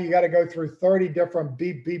 And now you got to go through 30 different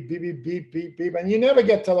beep, beep, beep, beep, beep, beep, beep, and you never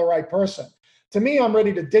get to the right person. To me, I'm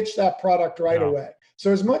ready to ditch that product right away.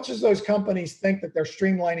 So as much as those companies think that they're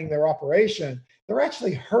streamlining their operation, they're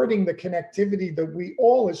actually hurting the connectivity that we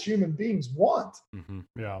all as human beings want. Mm-hmm.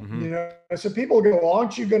 Yeah. Mm-hmm. So people go,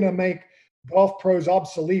 aren't you going to make golf pros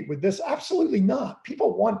obsolete with this? Absolutely not.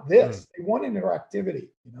 People want this. They want interactivity,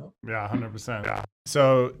 Yeah, 100%. Yeah.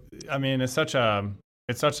 So, I mean, it's such an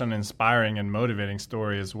inspiring and motivating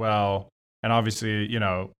story as well. And obviously,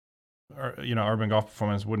 Urban Golf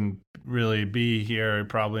Performance wouldn't really be here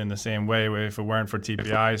probably in the same way if it weren't for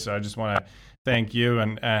TPI. So I just want to thank you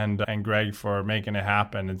and Greg for making it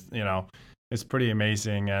happen. It's pretty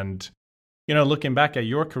amazing. And, looking back at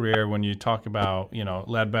your career, when you talk about,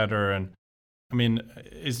 Ledbetter, and I mean,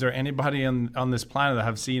 is there anybody on this planet that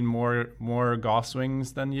have seen more golf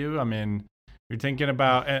swings than you? I mean, you're thinking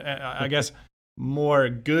about, I guess, more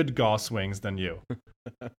good golf swings than you.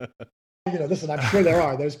 Listen, I'm sure there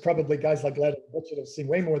are. There's probably guys like Leonard that have seen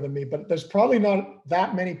way more than me, but there's probably not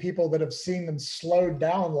that many people that have seen them slowed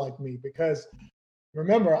down like me, because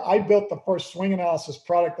remember, I built the first swing analysis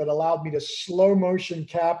product that allowed me to slow motion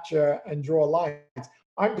capture and draw lines.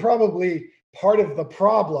 I'm probably part of the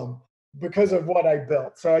problem because of what I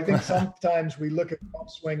built. So I think sometimes we look at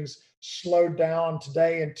golf swings slowed down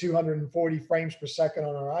today in 240 frames per second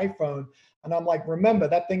on our iPhone. And I'm like, remember,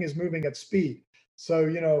 that thing is moving at speed.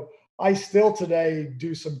 So, I still today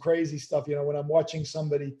do some crazy stuff, when I'm watching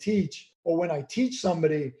somebody teach, or when I teach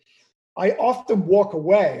somebody, I often walk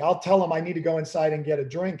away. I'll tell them I need to go inside and get a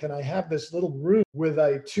drink. And I have this little room with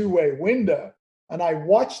a two-way window. And I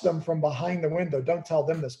watch them from behind the window. Don't tell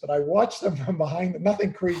them this, but I watch them from behind,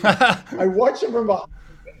 nothing creepy. I watch them from behind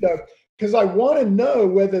the window because I want to know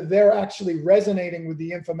whether they're actually resonating with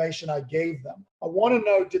the information I gave them. I want to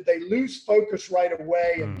know, did they lose focus right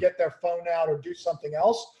away and get their phone out or do something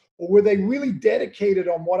else? Or were they really dedicated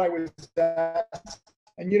on what I was asking?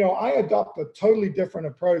 And, I adopt a totally different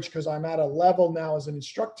approach because I'm at a level now as an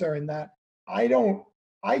instructor in that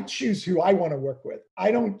I choose who I want to work with.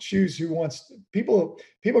 I don't choose who wants people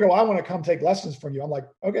go, I want to come take lessons from you. I'm like,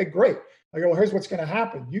 okay, great. I go, well, here's what's going to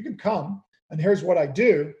happen. You can come and here's what I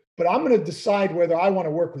do, but I'm going to decide whether I want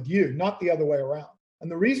to work with you, not the other way around.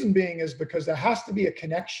 And the reason being is because there has to be a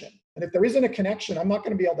connection. And if there isn't a connection, I'm not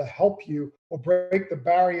going to be able to help you or break the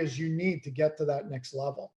barriers you need to get to that next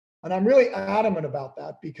level. And I'm really adamant about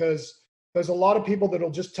that because there's a lot of people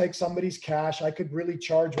that'll just take somebody's cash. I could really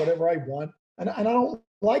charge whatever I want. And I don't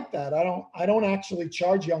like that. I don't actually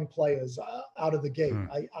charge young players out of the gate.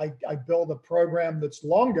 I build a program that's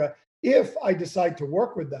longer if I decide to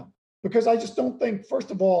work with them, because I just don't think,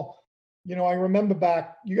 first of all, I remember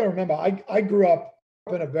back, you got to remember, I grew up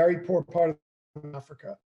in a very poor part of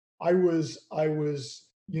Africa. I was,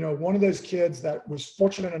 one of those kids that was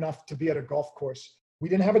fortunate enough to be at a golf course. We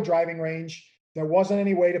didn't have a driving range. There wasn't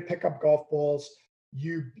any way to pick up golf balls.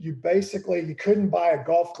 You couldn't buy a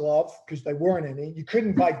golf glove because there weren't any. You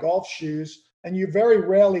couldn't buy golf shoes, and you very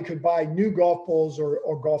rarely could buy new golf balls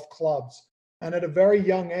or golf clubs. And at a very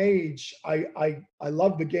young age, I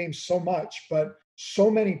loved the game so much, but so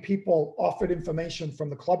many people offered information from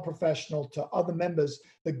the club professional to other members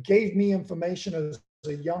that gave me information as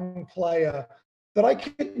a young player that I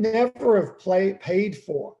could never have paid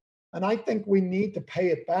for. And I think we need to pay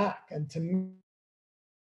it back. And to me,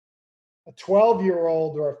 a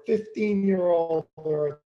 12-year-old or a 15-year-old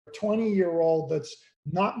or a 20-year-old that's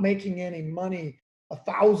not making any money,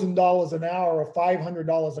 $1,000 an hour or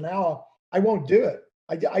 $500 an hour, I won't do it.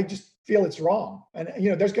 I just feel it's wrong. And,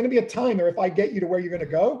 there's going to be a time where if I get you to where you're going to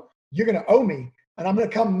go, you're going to owe me. And I'm going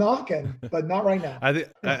to come knocking, but not right now. I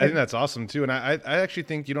think that's awesome too. And I actually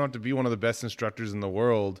think you don't have to be one of the best instructors in the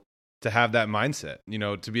world to have that mindset,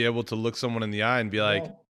 to be able to look someone in the eye and be like,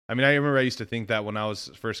 I remember I used to think that when I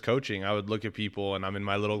was first coaching, I would look at people and I'm in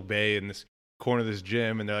my little bay in this corner of this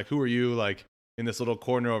gym and they're like, who are you? Like in this little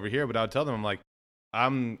corner over here. But I would tell them, I'm like,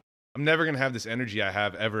 I'm never going to have this energy I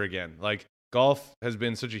have ever again. Like golf has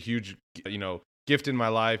been such a huge, gift in my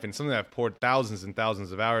life and something that I've poured thousands and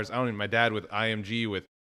thousands of hours. My dad with IMG, with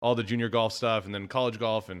all the junior golf stuff and then college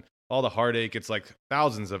golf and all the heartache. It's like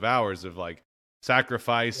thousands of hours of like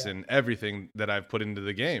sacrifice and everything that I've put into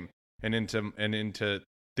the game and into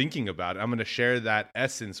thinking about it. I'm going to share that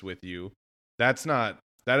essence with you. That's not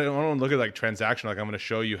that. I don't look at like transaction. Like I'm going to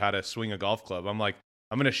show you how to swing a golf club. I'm going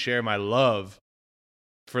to share my love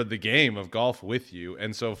for the game of golf with you.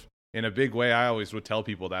 And so in a big way, I always would tell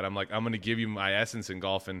people that I'm going to give you my essence in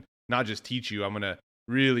golf and not just teach you. I'm going to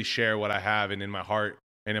really share what I have and in my heart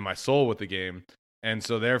and in my soul with the game. And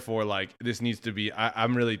so therefore, like this needs to be,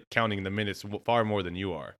 I'm really counting the minutes far more than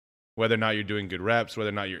you are, whether or not you're doing good reps, whether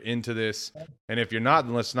or not you're into this. And if you're not,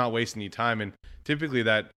 then let's not waste any time. And typically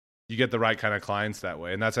that you get the right kind of clients that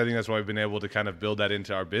way. And I think that's why we've been able to kind of build that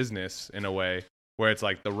into our business in a way where it's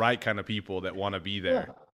like the right kind of people that want to be there.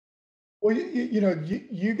 Yeah. Well,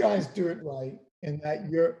 you guys do it right in that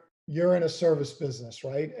you're in a service business,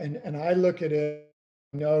 right? And I look at it,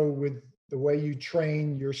 with the way you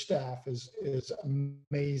train your staff is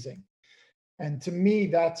amazing. And to me,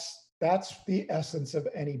 that's the essence of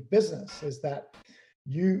any business, is that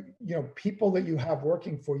people that you have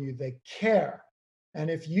working for you, they care.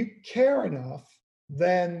 And if you care enough,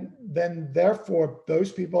 then therefore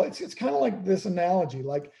those people, it's kind of like this analogy,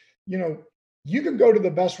 like, you can go to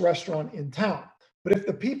the best restaurant in town, but if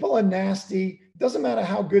the people are nasty, doesn't matter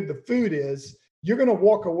how good the food is, you're going to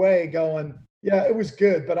walk away going, yeah, it was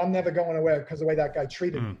good, but I'm never going away because of the way that guy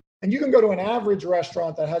treated me. And you can go to an average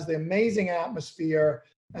restaurant that has the amazing atmosphere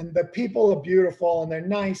and the people are beautiful and they're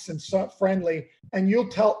nice and so friendly, and you'll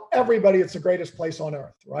tell everybody it's the greatest place on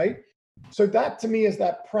earth, right? So that to me is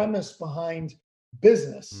that premise behind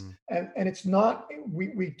business. And it's not,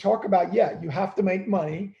 we talk about, you have to make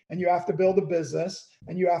money and you have to build a business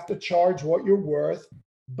and you have to charge what you're worth,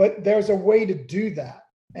 but there's a way to do that.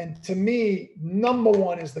 And to me, number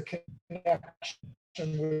one is the connection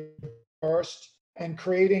with first and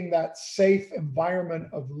creating that safe environment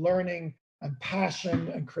of learning and passion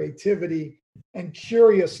and creativity and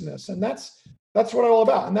curiousness. And that's what I'm all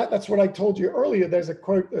about. And that's what I told you earlier. There's a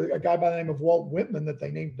quote, a guy by the name of Walt Whitman that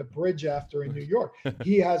they named the bridge after in New York.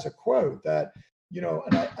 He has a quote that,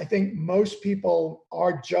 and I think most people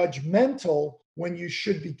are judgmental when you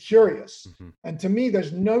should be curious. Mm-hmm. And to me,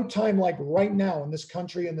 there's no time like right now in this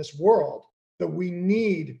country, in this world, that we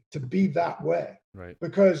need to be that way. Right.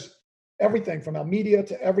 Because everything from our media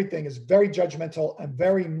to everything is very judgmental and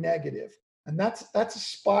very negative. And that's a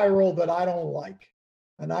spiral that I don't like.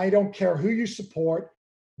 And I don't care who you support.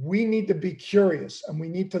 We need to be curious and we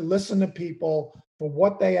need to listen to people for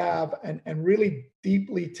what they have and really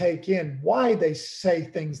deeply take in why they say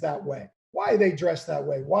things that way, why they dress that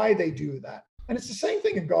way, why they do that. And it's the same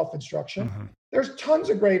thing in golf instruction. Mm-hmm. There's tons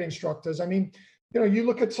of great instructors. I mean, you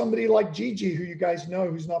look at somebody like Gigi, who you guys know,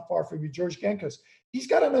 who's not far from you, George Genkas. He's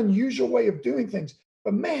got an unusual way of doing things,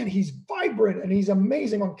 but man, he's vibrant and he's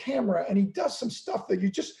amazing on camera. And he does some stuff that you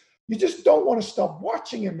just don't want to stop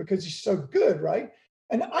watching him because he's so good, right?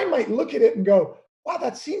 And I might look at it and go, wow,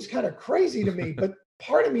 that seems kind of crazy to me. But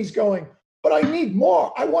part of me's going, but I need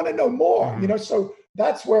more. I want to know more, so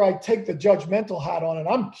that's where I take the judgmental hat on and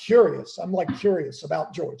I'm curious. I'm like curious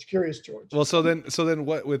about George, curious George. Well, so then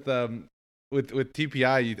what with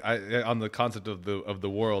TPI, on the concept of the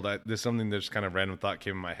world, there's something that's kind of random thought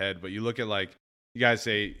came in my head, but you look at like, you guys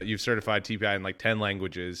say you've certified TPI in like 10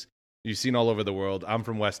 languages. You've seen all over the world. I'm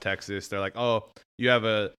from West Texas. They're like, oh, you have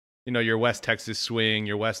your West Texas swing,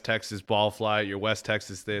 your West Texas ball flight, your West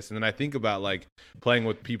Texas this. And then I think about like playing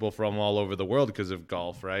with people from all over the world because of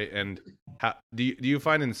golf, right? And how do you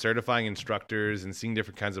find in certifying instructors and seeing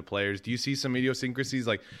different kinds of players, do you see some idiosyncrasies?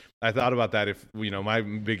 Like I thought about that if, my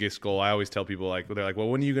biggest goal, I always tell people like, they're like, well,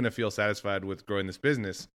 when are you going to feel satisfied with growing this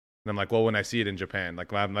business? And I'm like, well, when I see it in Japan,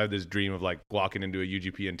 like I have this dream of like walking into a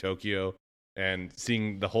UGP in Tokyo and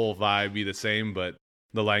seeing the whole vibe be the same, but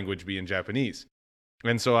the language be in Japanese.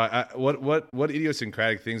 And so what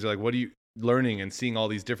idiosyncratic things are like, what are you learning and seeing all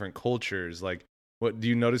these different cultures? Like, what do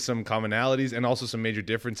you notice some commonalities and also some major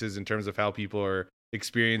differences in terms of how people are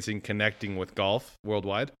experiencing connecting with golf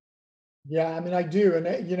worldwide? Yeah, I mean, I do. And,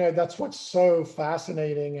 that's what's so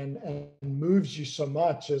fascinating and moves you so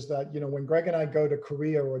much is that, when Greg and I go to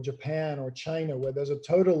Korea or Japan or China, where there's a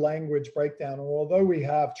total language breakdown, or although we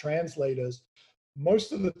have translators,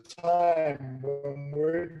 most of the time when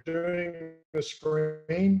we're doing the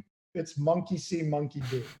screen, it's monkey see, monkey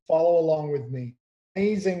do. Follow along with me.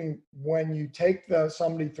 Amazing when you take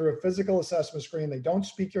somebody through a physical assessment screen, they don't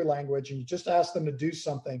speak your language, and you just ask them to do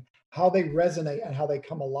something, how they resonate and how they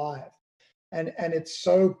come alive. And it's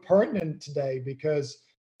so pertinent today because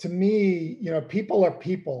to me, people are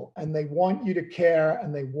people and they want you to care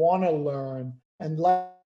and they want to learn, and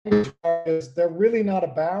they're really not a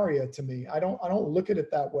barrier to me. I don't look at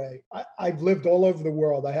it that way. I've lived all over the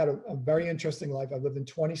world. I had a very interesting life. I've lived in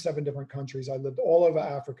 27 different countries. I lived all over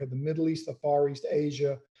Africa, the Middle East, the Far East,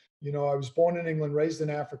 Asia. I was born in England, raised in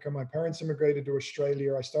Africa. My parents immigrated to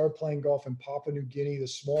Australia. I started playing golf in Papua New Guinea, the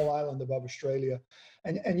small island above Australia.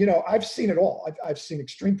 And I've seen it all. I've seen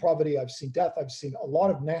extreme poverty. I've seen death. I've seen a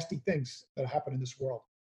lot of nasty things that happen in this world.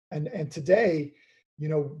 And today,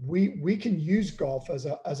 we can use golf as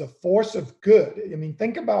a force of good. I mean,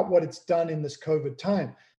 think about what it's done in this COVID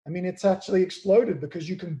time. I mean, it's actually exploded because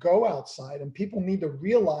you can go outside and people need to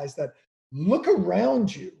realize that look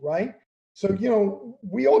around you, right? So,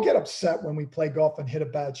 we all get upset when we play golf and hit a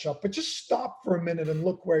bad shot, but just stop for a minute and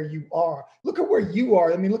look where you are. Look at where you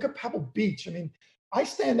are. I mean, look at Pebble Beach. I mean, I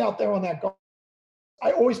stand out there on that golf.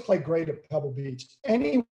 I always play great at Pebble Beach.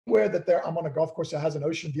 Anywhere that I'm on a golf course that has an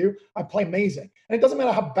ocean view, I play amazing. And it doesn't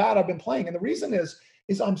matter how bad I've been playing. And the reason is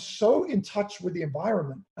I'm so in touch with the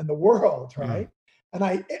environment and the world, right?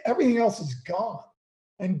 And everything else is gone.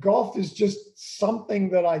 And golf is just something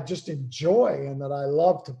that I just enjoy and that I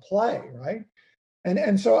love to play, right?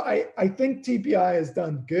 And so I think TPI has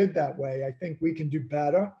done good that way. I think we can do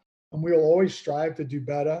better, and we'll always strive to do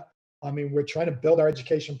better. I mean, we're trying to build our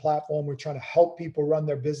education platform. We're trying to help people run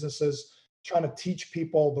their businesses, trying to teach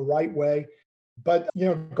people the right way. But,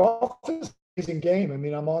 golf is an amazing game. I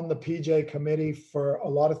mean, I'm on the PJ committee for a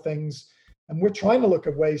lot of things, and we're trying to look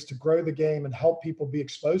at ways to grow the game and help people be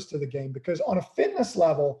exposed to the game. Because on a fitness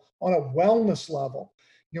level, on a wellness level,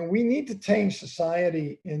 we need to change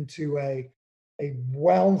society into a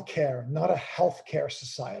well care, not a health care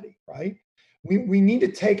society, right? We need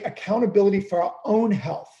to take accountability for our own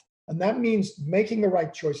health. And that means making the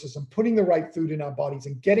right choices and putting the right food in our bodies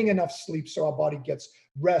and getting enough sleep so our body gets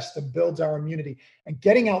rest and builds our immunity, and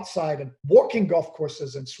getting outside and walking golf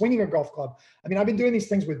courses and swinging a golf club. I mean, I've been doing these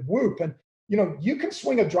things with Whoop, and you can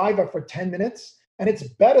swing a driver for 10 minutes and it's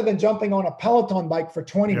better than jumping on a Peloton bike for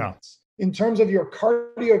 20 minutes in terms of your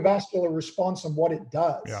cardiovascular response and what it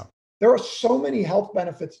does. Yeah. There are so many health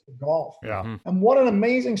benefits to golf. Yeah. And what an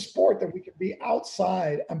amazing sport that we can be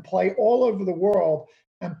outside and play all over the world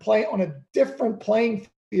and play on a different playing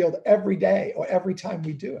field every day or every time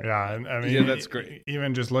we do it. Yeah. And I mean, that's great.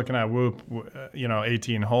 Even just looking at Whoop,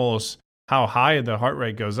 18 holes, how high the heart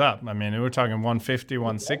rate goes up. I mean, we're talking 150,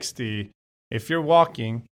 160. If you're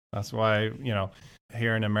walking, that's why,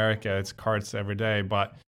 here in America, it's carts every day.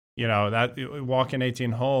 But, that walking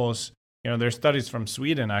 18 holes, there's studies from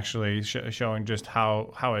Sweden actually showing just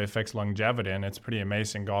how it affects longevity. And it's pretty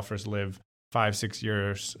amazing. Golfers live 5-6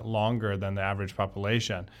 years longer than the average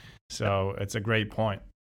population. So it's a great point.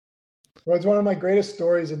 Well, it's one of my greatest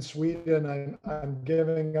stories in Sweden. I'm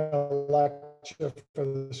giving a lecture for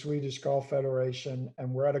the Swedish Golf Federation,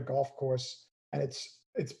 and we're at a golf course, and it's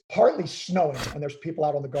partly snowing, and there's people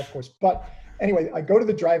out on the golf course. But anyway, I go to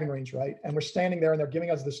the driving range, right? And we're standing there, and they're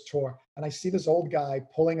giving us this tour, and I see this old guy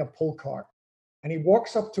pulling a pull cart, and he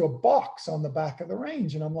walks up to a box on the back of the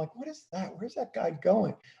range, and I'm like, what is that? Where's that guy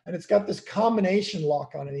going? And it's got this combination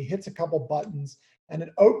lock on it. He hits a couple buttons, and it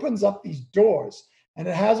opens up these doors. And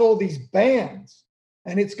it has all these bands,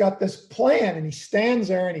 and it's got this plan, and he stands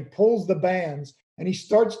there and he pulls the bands and he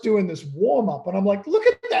starts doing this warm up. And I'm like, look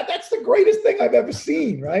at that. That's the greatest thing I've ever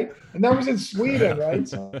seen. Right. And that was in Sweden. Right.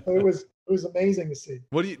 So it was amazing to see.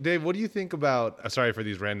 Dave, what do you think about, sorry for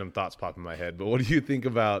these random thoughts popping in my head, but what do you think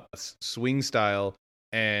about swing style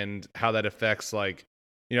and how that affects, like,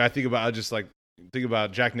 I think about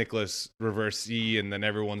Jack Nicklaus reverse C, and then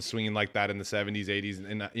everyone swinging like that in the 70s,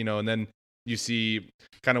 80s. And then you see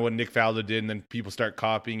kind of what Nick Faldo did, and then people start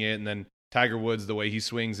copying it, and then Tiger Woods, the way he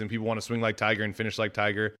swings, and people want to swing like Tiger and finish like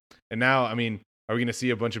Tiger. And now, I mean, are we going to see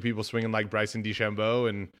a bunch of people swinging like Bryson DeChambeau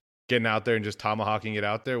and getting out there and just tomahawking it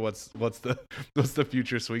out there? What's the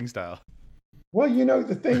future swing style? Well,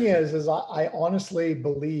 the thing is I honestly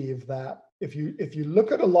believe that if you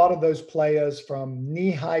look at a lot of those players from knee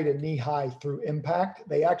high to knee high through impact,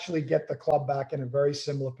 they actually get the club back in a very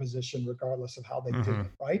similar position, regardless of how they do it,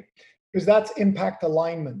 right? Because that's impact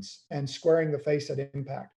alignments and squaring the face at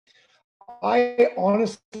impact. I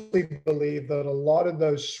honestly believe that a lot of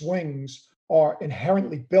those swings are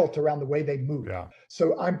inherently built around the way they move. Yeah.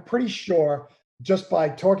 So I'm pretty sure, just by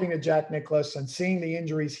talking to Jack Nicklaus and seeing the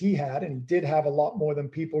injuries he had, and he did have a lot more than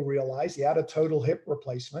people realize. He had a total hip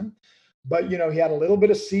replacement, but he had a little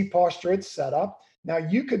bit of C posture at setup. Now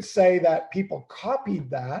you could say that people copied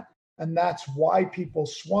that, and that's why people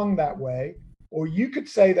swung that way. Or you could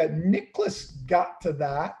say that Nicklaus got to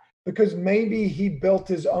that because maybe he built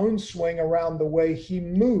his own swing around the way he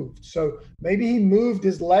moved. So maybe he moved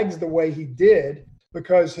his legs the way he did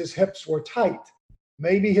because his hips were tight.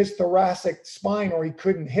 Maybe his thoracic spine, or he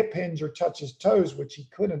couldn't hip hinge or touch his toes, which he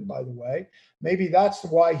couldn't, by the way. Maybe that's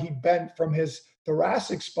why he bent from his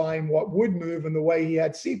thoracic spine what would move in the way he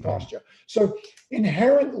had C posture. So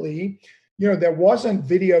inherently, there wasn't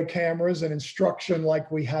video cameras and instruction like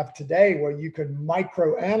we have today where you can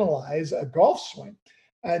micro-analyze a golf swing.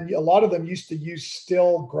 And a lot of them used to use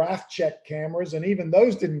still graph check cameras, and even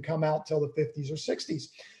those didn't come out till the 50s or 60s.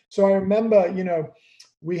 So I remember,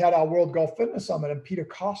 we had our World Golf Fitness Summit, and Peter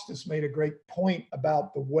Kostis made a great point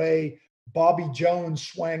about the way Bobby Jones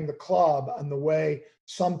swung the club and the way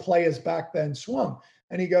some players back then swung.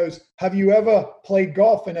 And he goes, have you ever played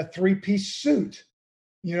golf in a 3-piece suit?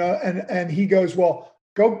 And he goes, well,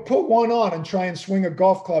 go put one on and try and swing a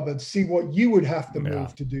golf club and see what you would have to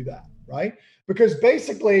move to do that, right? Because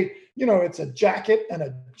basically, it's a jacket.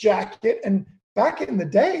 And back in the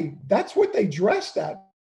day, that's what they dressed at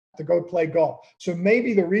to go play golf. So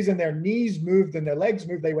maybe the reason their knees moved and their legs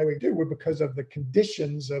moved the way we do were because of the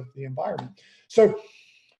conditions of the environment. So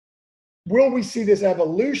will we see this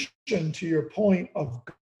evolution, to your point, of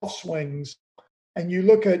golf swings? And you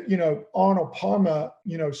look at, Arnold Palmer,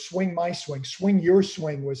 swing my swing, swing your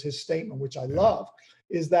swing was his statement, which I love,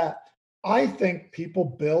 is that I think people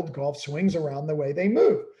build golf swings around the way they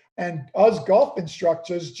move. And us golf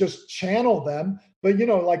instructors just channel them. But,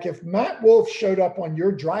 like if Matt Wolff showed up on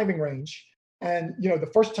your driving range and,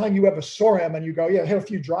 the first time you ever saw him and you go, yeah, hit a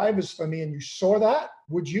few drivers for me, and you saw that,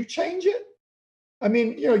 would you change it? I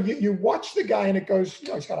mean, you watch the guy and it goes,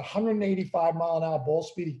 he's got 185 mile an hour ball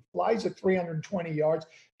speed. He flies at 320 yards,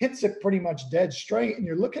 hits it pretty much dead straight. And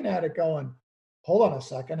you're looking at it going, hold on a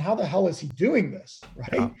second, how the hell is he doing this?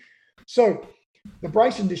 Right. Yeah. So The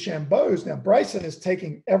Bryson DeChambeau's, now Bryson is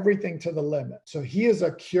taking everything to the limit. So he is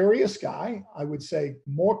a curious guy. I would say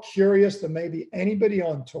more curious than maybe anybody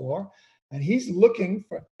on tour. And he's looking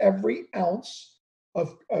for every ounce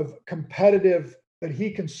of competitive that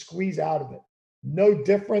he can squeeze out of it. No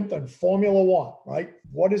different than Formula One, right?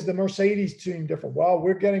 What is the Mercedes team different? Well,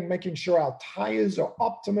 we're making sure our tires are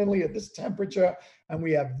optimally at this temperature, and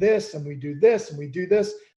we have this, and we do this, and we do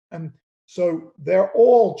this. And so they're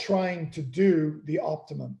all trying to do the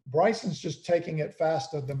optimum. Bryson's just taking it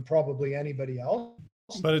faster than probably anybody else.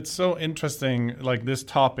 But it's so interesting, like this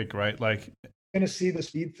topic, right? Like, going to see the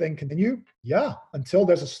speed thing continue? Yeah, until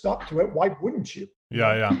there's a stop to it. Why wouldn't you?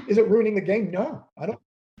 Yeah. Is it ruining the game? No, I don't.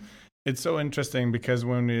 It's so interesting because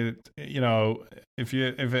when if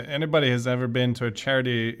anybody has ever been to a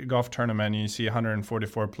charity golf tournament and you see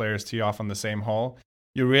 144 players tee off on the same hole,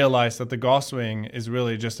 you realize that the golf swing is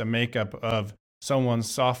really just a makeup of someone's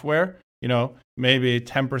software, maybe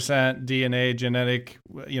 10% DNA genetic,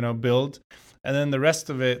 build. And then the rest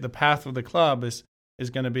of it, the path of the club is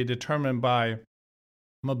going to be determined by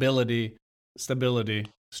mobility, stability,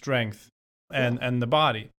 strength, and the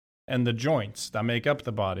body and the joints that make up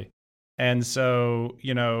the body. And so,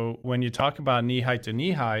 when you talk about knee height to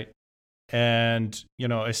knee height and,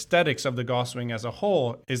 aesthetics of the golf swing as a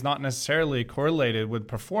whole is not necessarily correlated with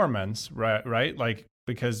performance, right? Like,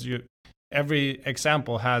 because every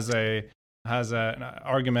example has an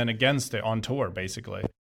argument against it on tour, basically.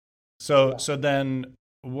 So then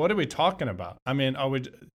what are we talking about? I mean,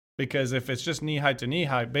 because if it's just knee height to knee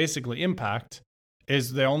height, basically impact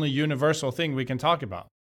is the only universal thing we can talk about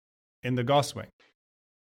in the golf swing.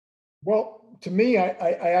 Well, to me, I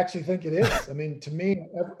actually think it is. I mean, to me,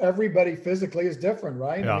 everybody physically is different,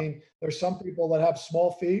 right? Yeah. I mean, there's some people that have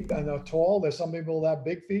small feet and are tall. There's some people that have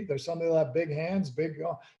big feet. There's some people that have big hands, big,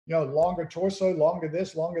 longer torso, longer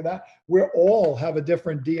this, longer that. We all have a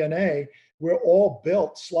different DNA. We're all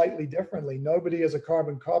built slightly differently. Nobody is a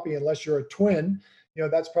carbon copy unless you're a twin.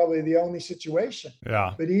 That's probably the only situation.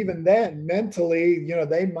 Yeah. But even then, mentally,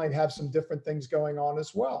 they might have some different things going on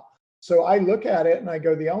as well. So I look at it and I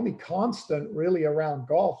go, the only constant really around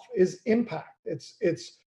golf is impact.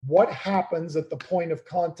 It's what happens at the point of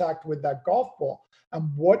contact with that golf ball, and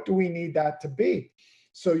what do we need that to be?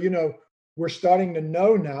 So, we're starting to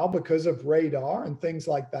know now because of radar and things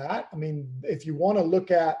like that. I mean, if you want to look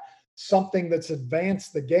at something that's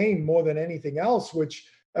advanced the game more than anything else, which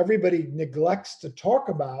everybody neglects to talk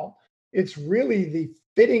about, it's really the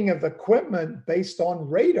fitting of equipment based on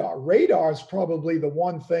radar. Radar is probably the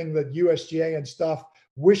one thing that USGA and stuff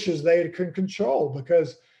wishes they can control,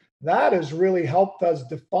 because that has really helped us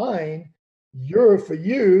define for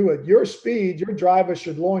you at your speed, your driver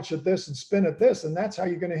should launch at this and spin at this, and that's how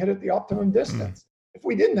you're going to hit at the optimum distance. If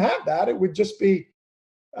we didn't have that, it would just be,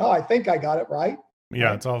 I think I got it right. Yeah,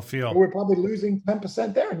 right? It's all feel. We're probably losing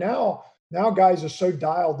 10% there. Now guys are so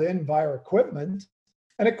dialed in via equipment.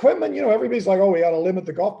 And equipment, everybody's like, we got to limit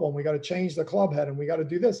the golf ball and we got to change the club head and we got to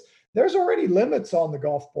do this. There's already limits on the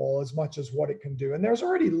golf ball as much as what it can do. And there's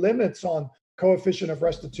already limits on coefficient of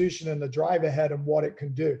restitution and the driver head and what it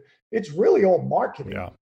can do. It's really all marketing,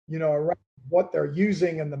 around what they're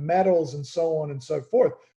using and the metals and so on and so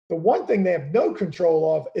forth. The one thing they have no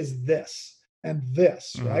control of is this and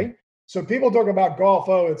this, right? So people talk about golf,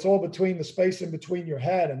 it's all between the space in between your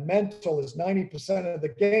head, and mental is 90% of the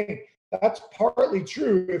game. That's partly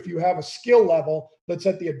true if you have a skill level that's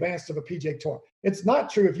at the advanced of a PGA Tour. It's not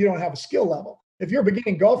true if you don't have a skill level. If you're a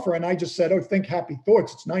beginning golfer and I just said, think happy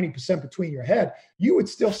thoughts, it's 90% between your head, you would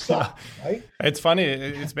still suck, right? It's funny.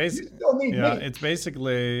 It's basically, me. It's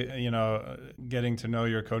basically, getting to know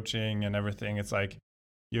your coaching and everything. It's like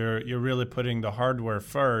you're really putting the hardware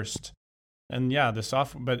first. And the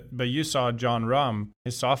software, but you saw John Rahm,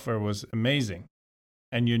 his software was amazing.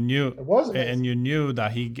 And you knew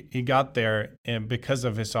that he got there because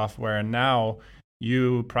of his software, and now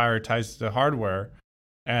you prioritize the hardware,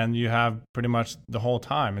 and you have pretty much the whole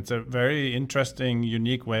time. It's a very interesting,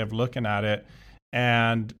 unique way of looking at it,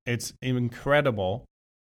 and it's incredible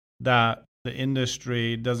that the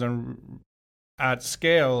industry doesn't, at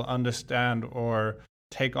scale, understand or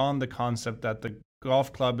take on the concept that the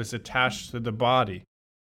golf club is attached to the body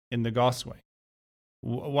in the golf swing.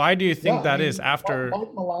 Why do you think that is? After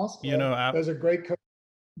Mike Malaska, there's a great coach.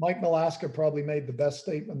 Mike Malaska probably made the best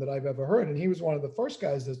statement that I've ever heard, and he was one of the first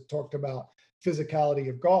guys that talked about physicality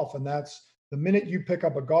of golf, and that's the minute you pick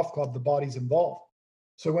up a golf club, the body's involved.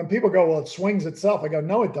 So when people go, it swings itself, I go,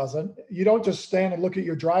 no, it doesn't. You don't just stand and look at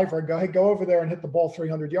your driver and go, hey, go over there and hit the ball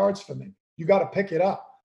 300 yards for me. You got to pick it up,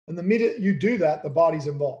 and the minute you do that, the body's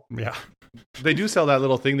involved. Yeah. They do sell that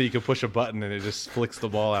little thing that you can push a button and it just flicks the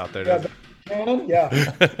ball out there. Canon, yeah.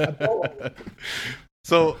 I totally-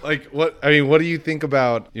 So, like, what do you think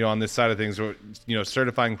about, on this side of things,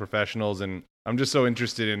 certifying professionals? And I'm just so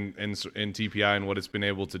interested in TPI and what it's been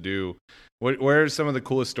able to do. Where are some of the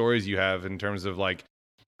coolest stories you have in terms of like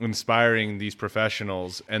inspiring these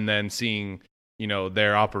professionals and then seeing,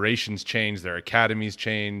 their operations change, their academies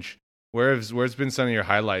change? Where's been some of your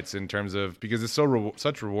highlights in terms of, because it's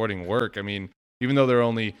such rewarding work. I mean, even though they're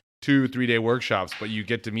only 2-3 day workshops, but you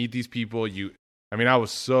get to meet these people. I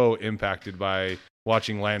was so impacted by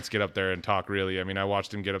watching Lance get up there and talk, really. I mean, I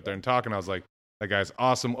watched him get up there and talk, and I was like, that guy's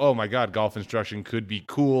awesome. Oh my God, golf instruction could be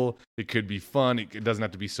cool. It could be fun. It doesn't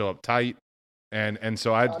have to be so uptight. And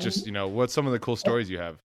so I just, what's some of the cool stories you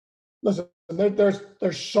have? Listen, there's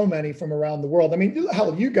so many from around the world. I mean,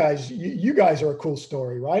 hell, you guys are a cool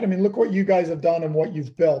story, right? I mean, look what you guys have done and what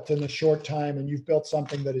you've built in a short time, and you've built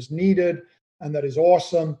something that is needed and that is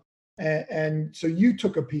awesome. And so you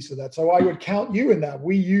took a piece of that. So I would count you in that.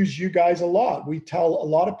 We use you guys a lot. We tell a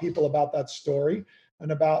lot of people about that story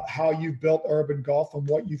and about how you've built urban golf and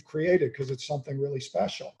what you've created, because it's something really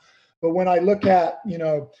special. But when I look at,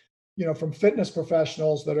 from fitness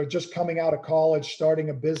professionals that are just coming out of college, starting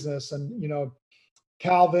a business, and,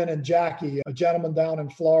 Calvin and Jackie, a gentleman down in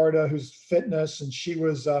Florida who's fitness, and she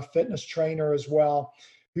was a fitness trainer as well,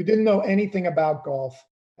 who didn't know anything about golf.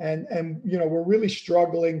 And we're really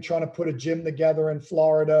struggling trying to put a gym together in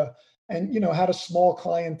Florida, and, had a small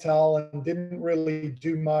clientele and didn't really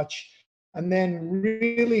do much. And then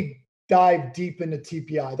really dive deep into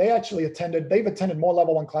TPI. They've attended more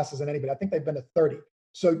level 1 classes than anybody. I think they've been to 30.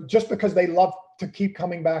 So just because they love to keep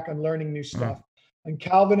coming back and learning new stuff. And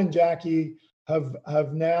Calvin and Jackie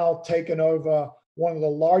have now taken over one of the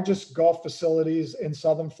largest golf facilities in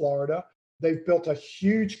Southern Florida. They've built a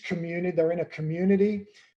huge community. They're in a community.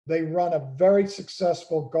 They run a very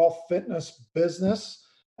successful golf fitness business,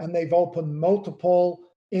 and they've opened multiple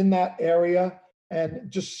in that area.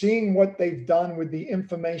 And just seeing what they've done with the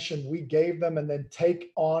information we gave them, and then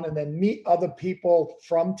take on and then meet other people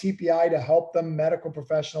from TPI to help them, medical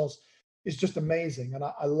professionals, is just amazing. And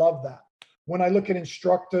I love that. When I look at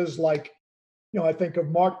instructors like, I think of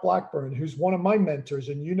Mark Blackburn, who's one of my mentors.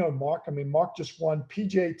 And Mark, Mark just won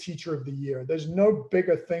PGA Teacher of the Year. There's no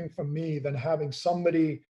bigger thing for me than having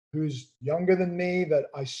somebody who's younger than me, that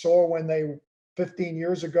I saw 15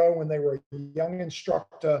 years ago when they were a young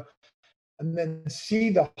instructor, and then see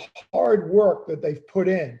the hard work that they've put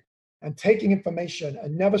in and taking information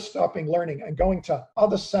and never stopping learning and going to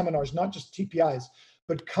other seminars, not just TPIs,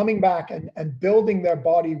 but coming back and building their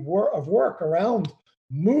body of work around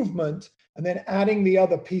movement, and then adding the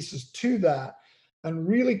other pieces to that, and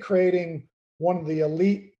really creating one of the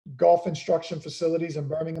elite golf instruction facilities in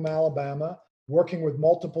Birmingham, Alabama, working with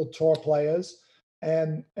multiple tour players,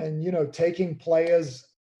 and taking players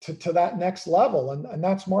to that next level. And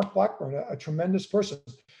that's Mark Blackburn, a tremendous person.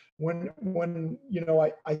 When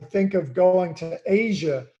I think of going to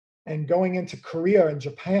Asia and going into Korea and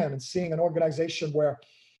Japan and seeing an organization where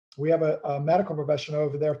we have a medical professional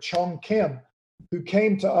over there, Chong Kim, who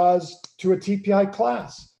came to us to a TPI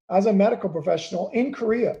class as a medical professional in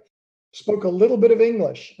Korea, spoke a little bit of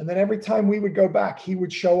English. And then every time we would go back, he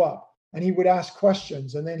would show up and he would ask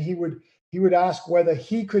questions. And then he would ask whether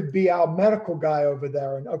he could be our medical guy over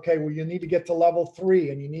there. And okay, well, you need to get to level 3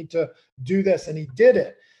 and you need to do this. And he did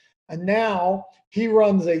it. And now he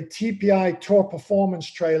runs a TPI Tour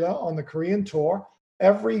performance trailer on the Korean Tour.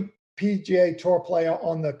 Every PGA Tour player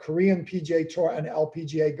on the Korean PGA Tour and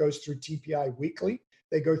LPGA goes through TPI weekly.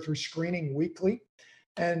 They go through screening weekly.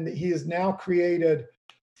 And he has now created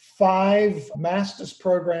 5 master's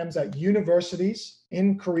programs at universities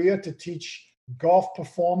in Korea to teach golf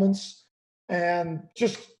performance, and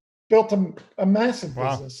just built a massive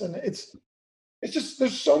business. And it's just,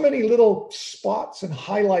 there's so many little spots and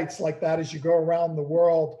highlights like that as you go around the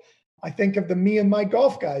world. I think of the Me and My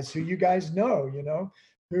Golf guys, who you guys know,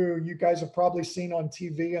 who you guys have probably seen on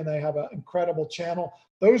TV, and they have an incredible channel.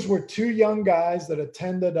 Those were 2 young guys that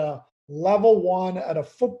attended a level 1 at a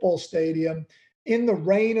football stadium in the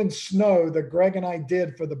rain and snow that Greg and I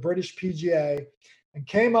did for the British PGA, and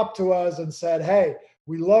came up to us and said, "Hey,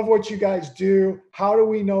 we love what you guys do. How do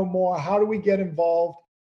we know more? How do we get involved?"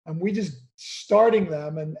 And we just starting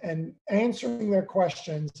them and answering their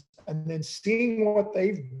questions, and then seeing what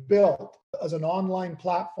they've built as an online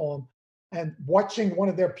platform, and watching one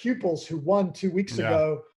of their pupils who won 2 weeks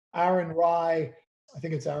ago, Aaron Rye, I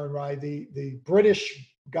think it's Aaron Rye, the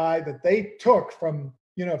British guy that they took from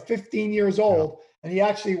 15 years old, and he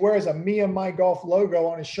actually wears a Me and My Golf logo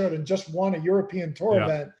on his shirt and just won a European Tour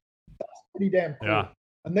event. That's pretty damn cool.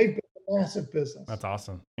 And they've built massive business. That's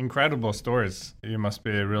awesome. Incredible stories. You must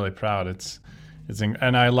be really proud.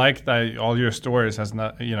 And I like that all your stories has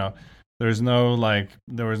not, there was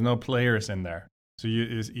no players in there. So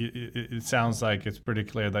it sounds like it's pretty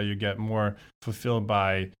clear that you get more fulfilled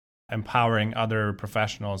by empowering other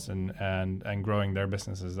professionals and growing their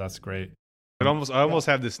businesses. That's great. I almost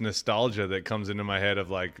have this nostalgia that comes into my head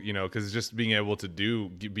of like, because just being able to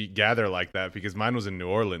gather like that, because mine was in New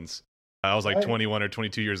Orleans. I was like 21 or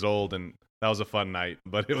 22 years old, and that was a fun night.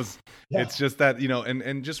 But it's just that,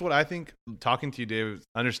 and just what I think, talking to you, Dave,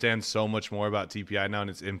 understand so much more about TPI now,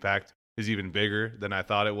 and its impact is even bigger than I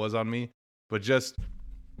thought it was on me. But just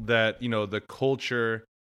that, the culture,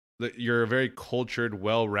 that you're a very cultured,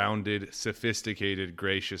 well-rounded, sophisticated,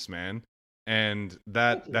 gracious man. And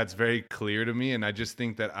that's very clear to me. And I just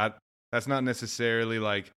think that that's not necessarily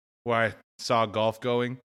like where I saw golf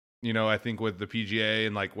going, I think with the PGA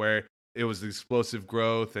and like where it was the explosive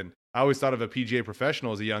growth. And I always thought of a PGA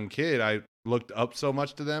professional as a young kid. I looked up so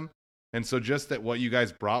much to them. And so just that what you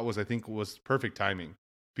guys brought was perfect timing,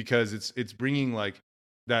 because it's bringing like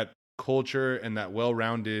that culture and that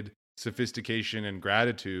well-rounded sophistication and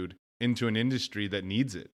gratitude into an industry that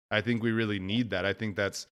needs it. I think we really need that. I think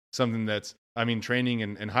that's something that's, training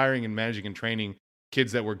and hiring and managing and training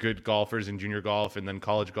kids that were good golfers in junior golf and then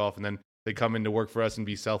college golf, and then they come in to work for us and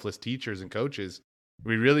be selfless teachers and coaches.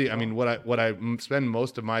 We really, what I spend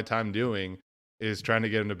most of my time doing is trying to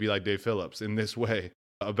get them to be like Dave Phillips in this way,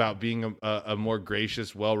 about being a more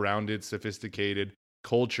gracious, well-rounded, sophisticated,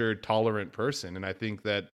 cultured, tolerant person. And I think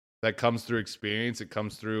that comes through experience. It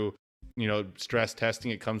comes through, stress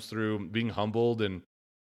testing. It comes through being humbled. And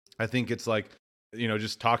I think it's like,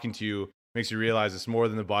 just talking to you makes you realize it's more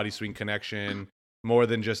than the body swing connection, more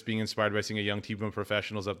than just being inspired by seeing a young team of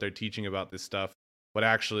professionals up there teaching about this stuff, but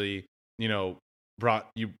actually, brought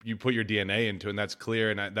you put your DNA into it, and that's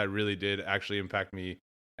clear. And that really did actually impact me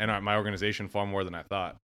and my organization far more than I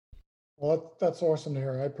thought. Well, that's awesome to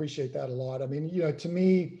hear. I appreciate that a lot. To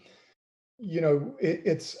me,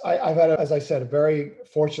 I've had, as I said, a very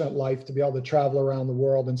fortunate life to be able to travel around the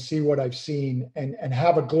world and see what I've seen and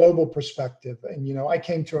have a global perspective. And, I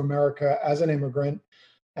came to America as an immigrant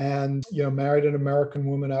and, married an American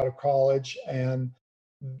woman out of college, and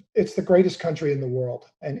it's the greatest country in the world.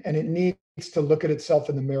 And it needs to look at itself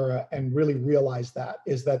in the mirror and really realize that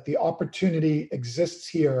the opportunity exists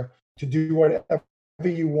here to do whatever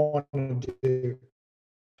you want to do.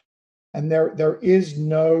 And there is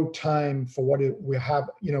no time for we have,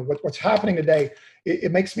 what's happening today.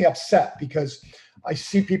 It makes me upset because I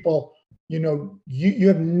see people, you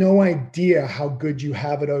have no idea how good you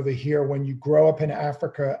have it over here when you grow up in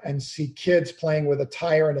Africa and see kids playing with a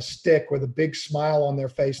tire and a stick with a big smile on their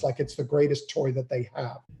face like it's the greatest toy that they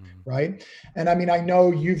have, right? And I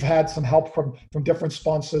know you've had some help from different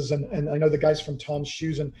sponsors, and I know the guys from Tom's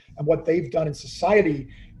Shoes and what they've done in society.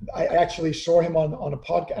 I actually saw him on a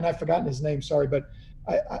podcast, and I've forgotten his name, sorry, but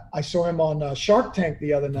I saw him on Shark Tank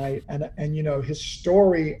the other night, and his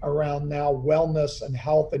story around now wellness and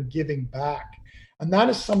health and giving back, and that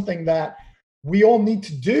is something that we all need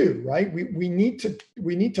to do, right? We need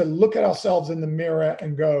to look at ourselves in the mirror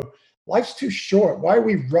and go, life's too short. Why are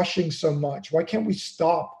we rushing so much? Why can't we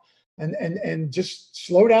stop and just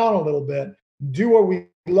slow down a little bit, do what we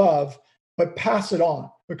love, but pass it on?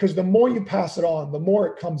 Because the more you pass it on, the more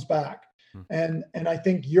it comes back. And I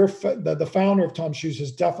think the founder of Tom's Shoes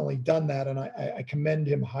has definitely done that, and I commend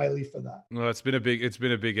him highly for that. Well, it's been a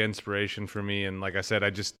big inspiration for me, and like I said,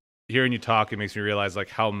 I just hearing you talk, it makes me realize like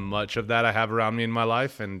how much of that I have around me in my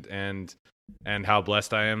life, and how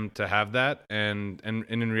blessed I am to have that. And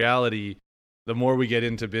in reality, the more we get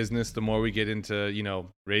into business, the more we get into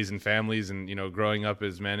raising families and growing up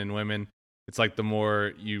as men and women. It's like the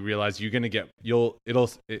more you realize you're gonna get,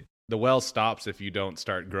 the well stops if you don't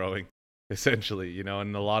start growing, essentially. In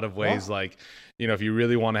a lot of ways, like if you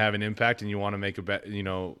really want to have an impact and you want to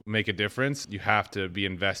make a difference, you have to be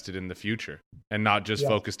invested in the future and not just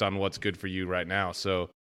focused on what's good for you right now. So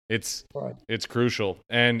it's crucial,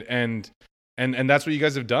 and that's what you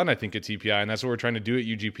guys have done, I think, at TPI, and that's what we're trying to do at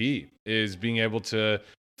UGP, is being able to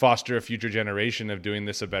foster a future generation of doing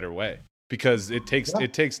this a better way. Because it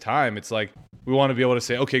takes time. It's like we want to be able to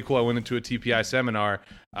say, okay, cool, I went into a TPI seminar,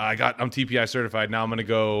 I'm TPI certified, now I'm going to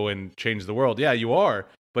go and change the world. Yeah, you are,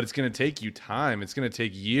 but it's going to take you time. It's going to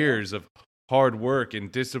take years of hard work and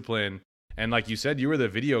discipline. And like you said, you were the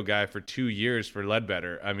video guy for 2 years for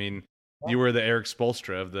Ledbetter. You were the Eric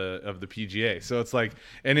Spoelstra of the PGA. So it's like,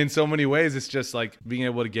 and in so many ways, it's just like being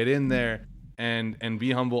able to get in there and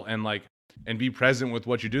be humble and be present with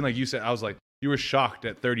what you're doing. Like you said, I was like, you were shocked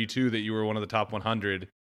at 32 that you were one of the top 100,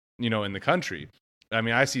 in the country. I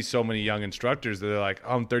mean, I see so many young instructors that are like,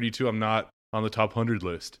 oh, I'm 32, I'm not on the top 100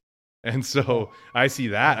 list. And so I see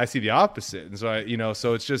that, I see the opposite. And so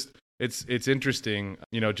so it's just, it's interesting,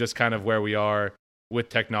 just kind of where we are with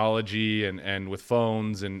technology and with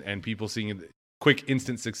phones and people seeing quick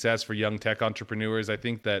instant success for young tech entrepreneurs. I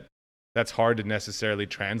think that's hard to necessarily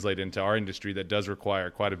translate into our industry that does require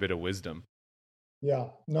quite a bit of wisdom. Yeah,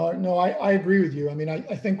 no, I agree with you. I mean,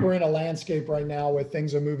 I think we're in a landscape right now where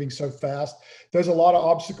things are moving so fast. There's a lot of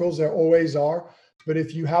obstacles, there always are. But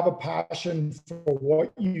if you have a passion for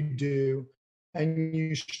what you do and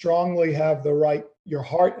you strongly have your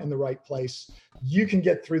heart in the right place, you can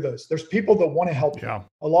get through those. There's people that want to help you.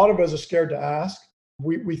 A lot of us are scared to ask.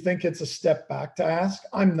 We think it's a step back to ask.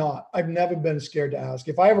 I'm not. I've never been scared to ask.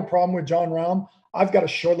 If I have a problem with Jon Rahm, I've got a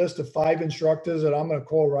short list of 5 instructors that I'm going to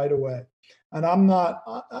call right away. And I'm not,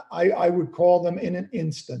 I would call them in an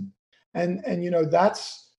instant. And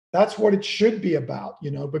that's what it should be about,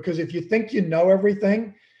 because if you think you know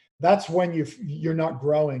everything, that's when you're not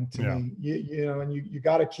growing to me, and you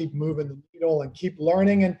got to keep moving the needle and keep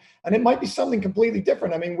learning. And it might be something completely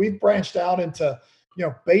different. I mean, we've branched out into,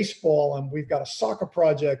 baseball, and we've got a soccer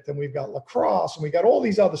project, and we've got lacrosse, and we got all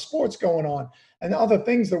these other sports going on and other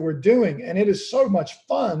things that we're doing. And it is so much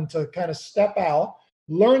fun to kind of step out,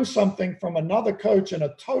 learn something from another coach in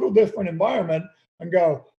a total different environment and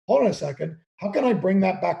go, hold on a second, how can I bring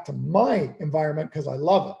that back to my environment? Because I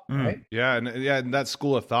love it, right? Yeah, and that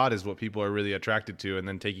school of thought is what people are really attracted to, and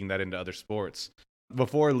then taking that into other sports.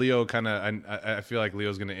 Before Leo I feel like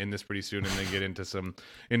Leo's going to end this pretty soon and then get into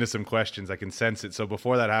some questions. I can sense it. So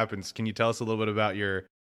before that happens, can you tell us a little bit about your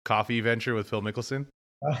coffee venture with Phil Mickelson?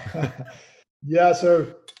 Yeah, so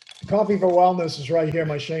Coffee for Wellness is right here,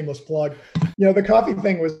 my shameless plug. The coffee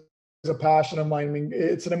thing was a passion of mine. I mean,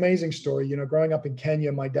 it's an amazing story. Growing up in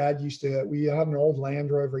Kenya, my dad we had an old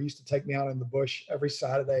Land Rover. He used to take me out in the bush every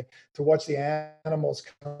Saturday to watch the animals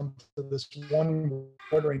come to this one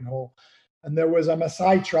watering hole. And there was a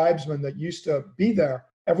Maasai tribesman that used to be there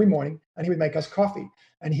every morning, and he would make us coffee.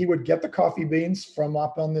 And he would get the coffee beans from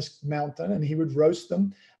up on this mountain, and he would roast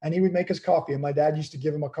them, and he would make us coffee. And my dad used to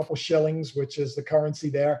give him a couple shillings, which is the currency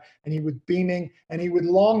there. And he would beaming, and he would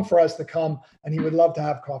long for us to come, and he would love to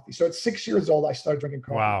have coffee. So at 6 years old, I started drinking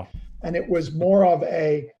coffee. Wow. And it was more of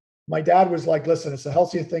my dad was like, listen, it's the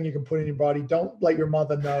healthiest thing you can put in your body. Don't let your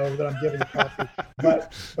mother know that I'm giving you coffee.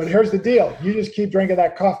 But here's the deal. You just keep drinking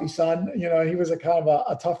that coffee, son. He was a kind of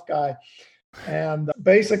a tough guy. And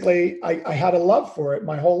basically, I had a love for it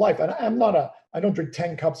my whole life. And I don't drink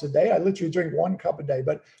 10 cups a day. I literally drink 1 cup a day.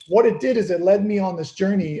 But what it did is it led me on this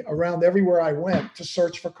journey around everywhere I went to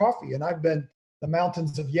search for coffee. And I've been the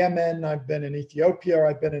mountains of Yemen. I've been in Ethiopia.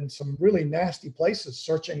 I've been in some really nasty places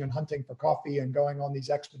searching and hunting for coffee and going on these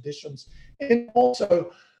expeditions. And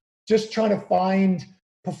also just trying to find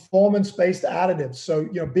performance-based additives. So,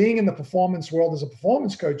 being in the performance world as a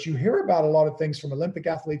performance coach, you hear about a lot of things from Olympic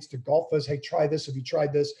athletes to golfers. Hey, try this. Have you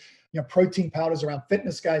tried this? Protein powders around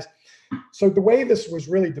fitness guys. So the way this was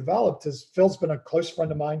really developed is Phil's been a close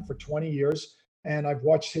friend of mine for 20 years. And I've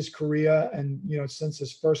watched his career and, since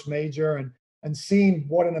his first major and seen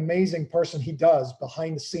what an amazing person he does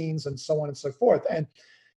behind the scenes and so on and so forth. And,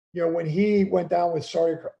 when he went down with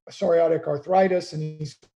psoriatic arthritis, and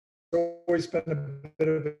he's always been a bit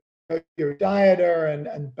of a dieter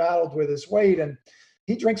and battled with his weight, and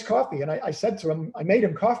he drinks coffee. And I said to him, I made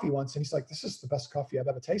him coffee once, and he's like, this is the best coffee I've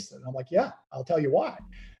ever tasted. And I'm like, yeah, I'll tell you why.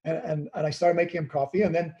 And I started making him coffee.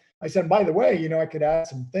 And then I said, by the way, I could add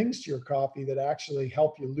some things to your coffee that actually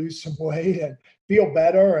help you lose some weight and feel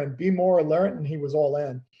better and be more alert. And he was all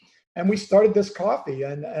in. And we started this coffee,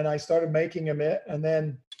 and I started making him it. And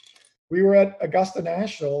then we were at Augusta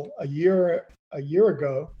National a year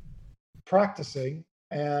ago, practicing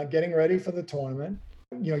and getting ready for the tournament.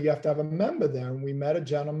 You have to have a member there. And we met a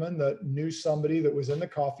gentleman that knew somebody that was in the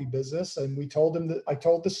coffee business. And we told him that I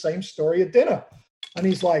told the same story at dinner. And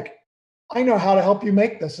he's like, I know how to help you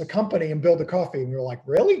make this a company and build a coffee. And we were like,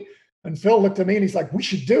 really? And Phil looked at me and he's like, we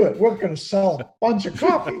should do it. We're going to sell a bunch of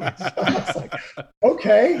coffee. So I was like,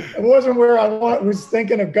 okay. It wasn't where I was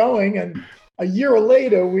thinking of going. And a year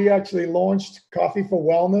later, we actually launched Coffee for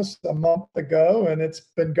Wellness a month ago, and it's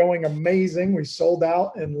been going amazing. We sold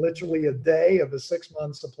out in literally a day of a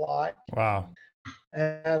 6-month supply. Wow.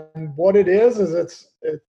 And what it is it's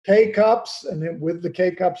K-cups, and then with the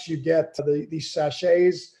K-cups, you get these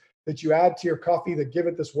sachets that you add to your coffee that give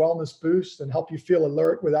it this wellness boost and help you feel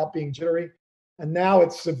alert without being jittery. And now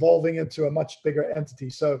it's evolving into a much bigger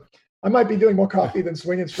entity. So I might be doing more coffee than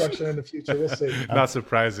swing instruction in the future. We'll see. Not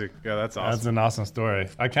surprising. Yeah, that's awesome. That's an awesome story.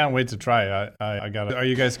 I can't wait to try. I got it. Are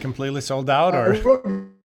you guys completely sold out, or?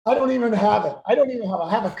 I don't even have it. I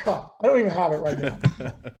have a cup. I don't even have it right now.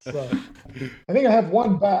 So I think I have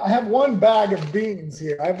one bag. I have one bag of beans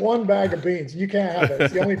here. I have one bag of beans. You can't have it.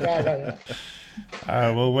 It's the only bag I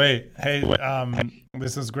have. Well, wait. Hey,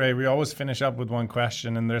 this is great. We always finish up with one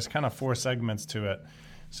question, and there's kind of 4 segments to it.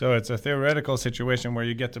 So it's a theoretical situation where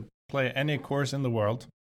you get to play any course in the world.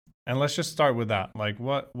 And let's just start with that. Like,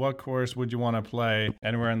 what course would you want to play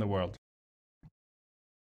anywhere in the world?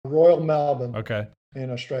 Royal Melbourne. Okay. In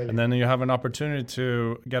Australia. And then you have an opportunity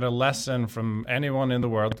to get a lesson from anyone in the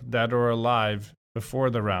world, dead or alive, before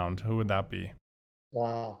the round. Who would that be?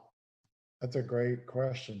 Wow. That's a great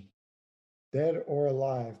question. Dead or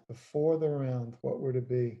alive, before the round, what would it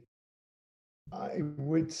be? I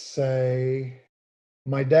would say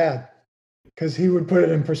my dad, because he would put it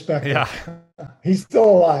in perspective. Yeah. He's still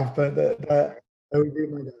alive, but that would be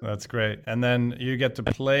my dad. That's great. And then you get to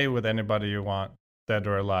play with anybody you want, dead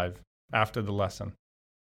or alive, after the lesson.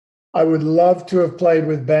 I would love to have played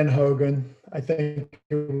with Ben Hogan. I think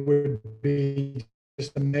it would be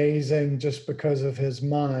just amazing just because of his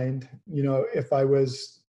mind. You know, if I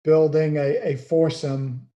was building a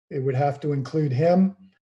foursome, it would have to include him.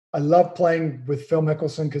 I love playing with Phil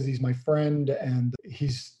Mickelson because he's my friend and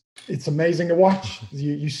it's amazing to watch.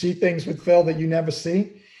 You see things with Phil that you never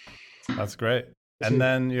see. That's great. And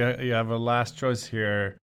then you have a last choice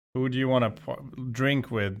here. Who do you want to drink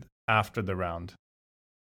with after the round?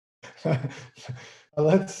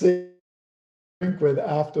 Let's see. Drink with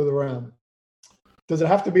after the round. Does it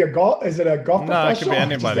have to be a golf? Is it a golf? No, it could be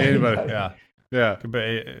anybody. Anybody. Yeah. Could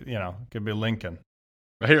be, could be Lincoln.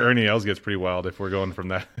 I hear Ernie Els gets pretty wild if we're going from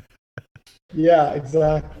that. Yeah,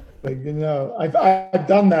 exactly. You know, I've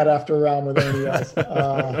done that after a round with Ernie Els.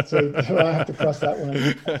 So I have to cross that one.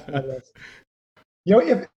 You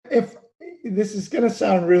know, if this is going to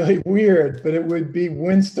sound really weird, but it would be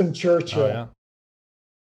Winston Churchill. Oh, yeah.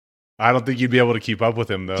 I don't think you'd be able to keep up with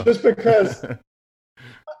him, though. Just because,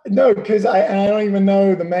 no, because I don't even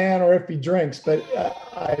know the man or if he drinks, but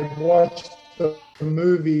I watched the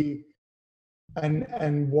movie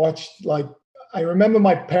and watched, like, I remember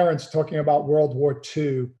my parents talking about World War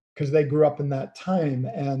II because they grew up in that time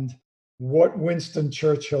and what Winston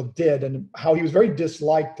Churchill did and how he was very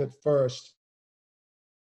disliked at first.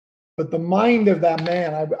 But the mind of that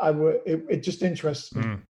man, it just interests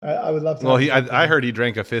me. I would love to. Well, I heard he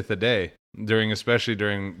drank a fifth a day especially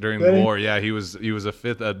during the war. Yeah, he was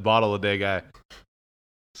a bottle a day guy.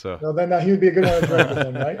 So well, then he would be a good one to drink with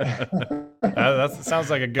him, right? That sounds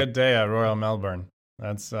like a good day at Royal Melbourne.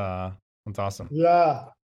 That's awesome. Yeah.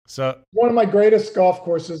 So one of my greatest golf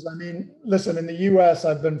courses. I mean, listen, in the U.S.,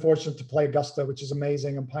 I've been fortunate to play Augusta, which is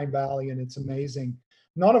amazing, and Pine Valley, and it's amazing.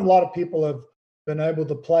 Not a lot of people have been able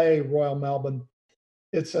to play Royal Melbourne.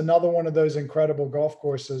 It's another one of those incredible golf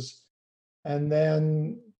courses. And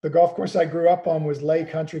then the golf course I grew up on was Leh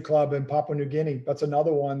Country Club in Papua New Guinea. That's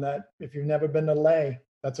another one that if you've never been to Leh,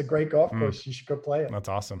 that's a great golf course. You should go play it. That's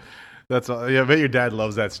awesome. I bet your dad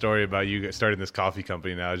loves that story about you starting this coffee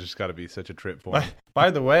company now. It's just got to be such a trip for him. By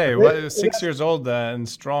the way, 6 years old and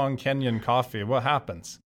strong Kenyan coffee. What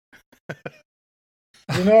happens?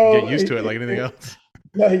 You know, get used to it like anything else.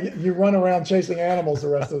 Yeah, you run around chasing animals the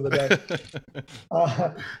rest of the day.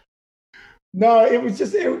 No, it was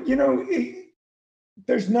just,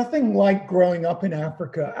 there's nothing like growing up in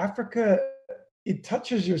Africa. Africa, it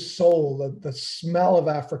touches your soul, the smell of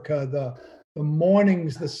Africa, the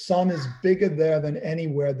mornings, the sun is bigger there than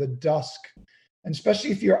anywhere, the dusk. And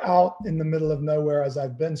especially if you're out in the middle of nowhere, as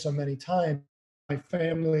I've been so many times, my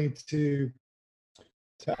family to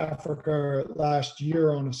Africa last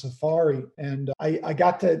year on a safari, and I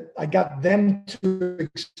got them to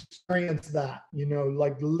experience that,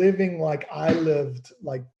 like living like I lived,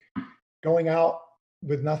 like going out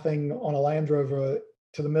with nothing on a Land Rover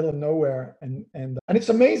to the middle of nowhere, and it's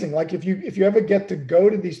amazing. Like if you ever get to go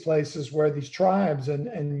to these places where these tribes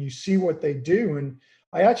and you see what they do, and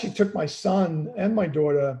I actually took my son and my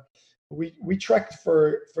daughter. We trekked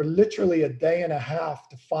for literally a day and a half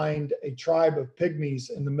to find a tribe of pygmies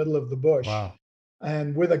in the middle of the bush. Wow.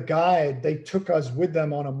 And with a guide, they took us with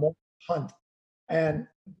them on a morning hunt. And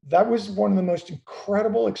that was one of the most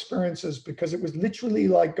incredible experiences because it was literally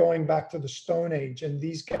like going back to the Stone Age. And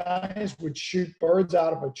these guys would shoot birds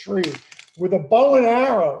out of a tree with a bow and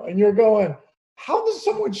arrow. And you're going, how does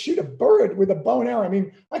someone shoot a bird with a bow and arrow? I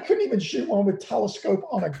mean, I couldn't even shoot one with telescope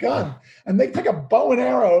on a gun. And they take a bow and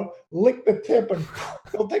arrow, lick the tip, and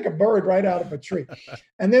they'll take a bird right out of a tree.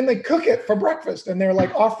 And then they cook it for breakfast, and they're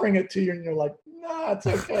like offering it to you, and you're like, nah, it's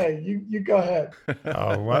okay. You go ahead.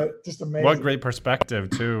 Oh, Just amazing. What great perspective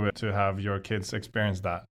to have your kids experience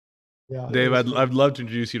that. Yeah, Dave, I'd love to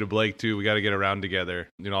introduce you to Blake too. We got to get around together,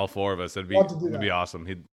 all four of us. That'd be awesome.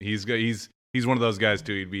 He's one of those guys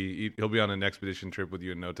too. He'll be on an expedition trip with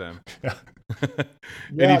you in no time. Yeah.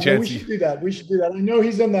 We should do that. We should do that. I know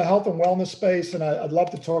he's in the health and wellness space, and I'd love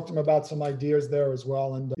to talk to him about some ideas there as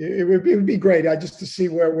well. And it would be great just to see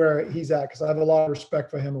where he's at, because I have a lot of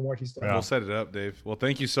respect for him and what he's done. Yeah. We'll set it up, Dave. Well,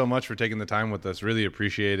 thank you so much for taking the time with us. Really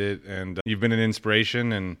appreciate it. And you've been an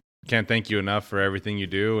inspiration, and can't thank you enough for everything you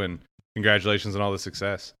do. And congratulations on all the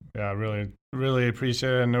success. Yeah, really, really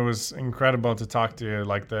appreciate it. And it was incredible to talk to you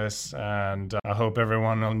like this. And I hope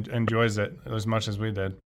everyone enjoys it as much as we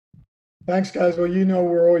did. Thanks, guys. Well,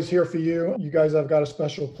 we're always here for you. You guys have got a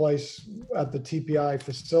special place at the TPI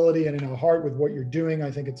facility and in our heart with what you're doing.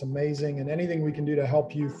 I think it's amazing. And anything we can do to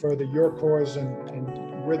help you further your cause, and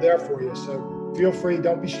we're there for you. So feel free.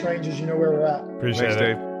 Don't be strangers. You know where we're at. Appreciate it.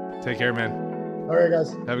 Thanks, Dave. Take care, man. All right,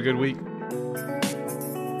 guys. Have a good week.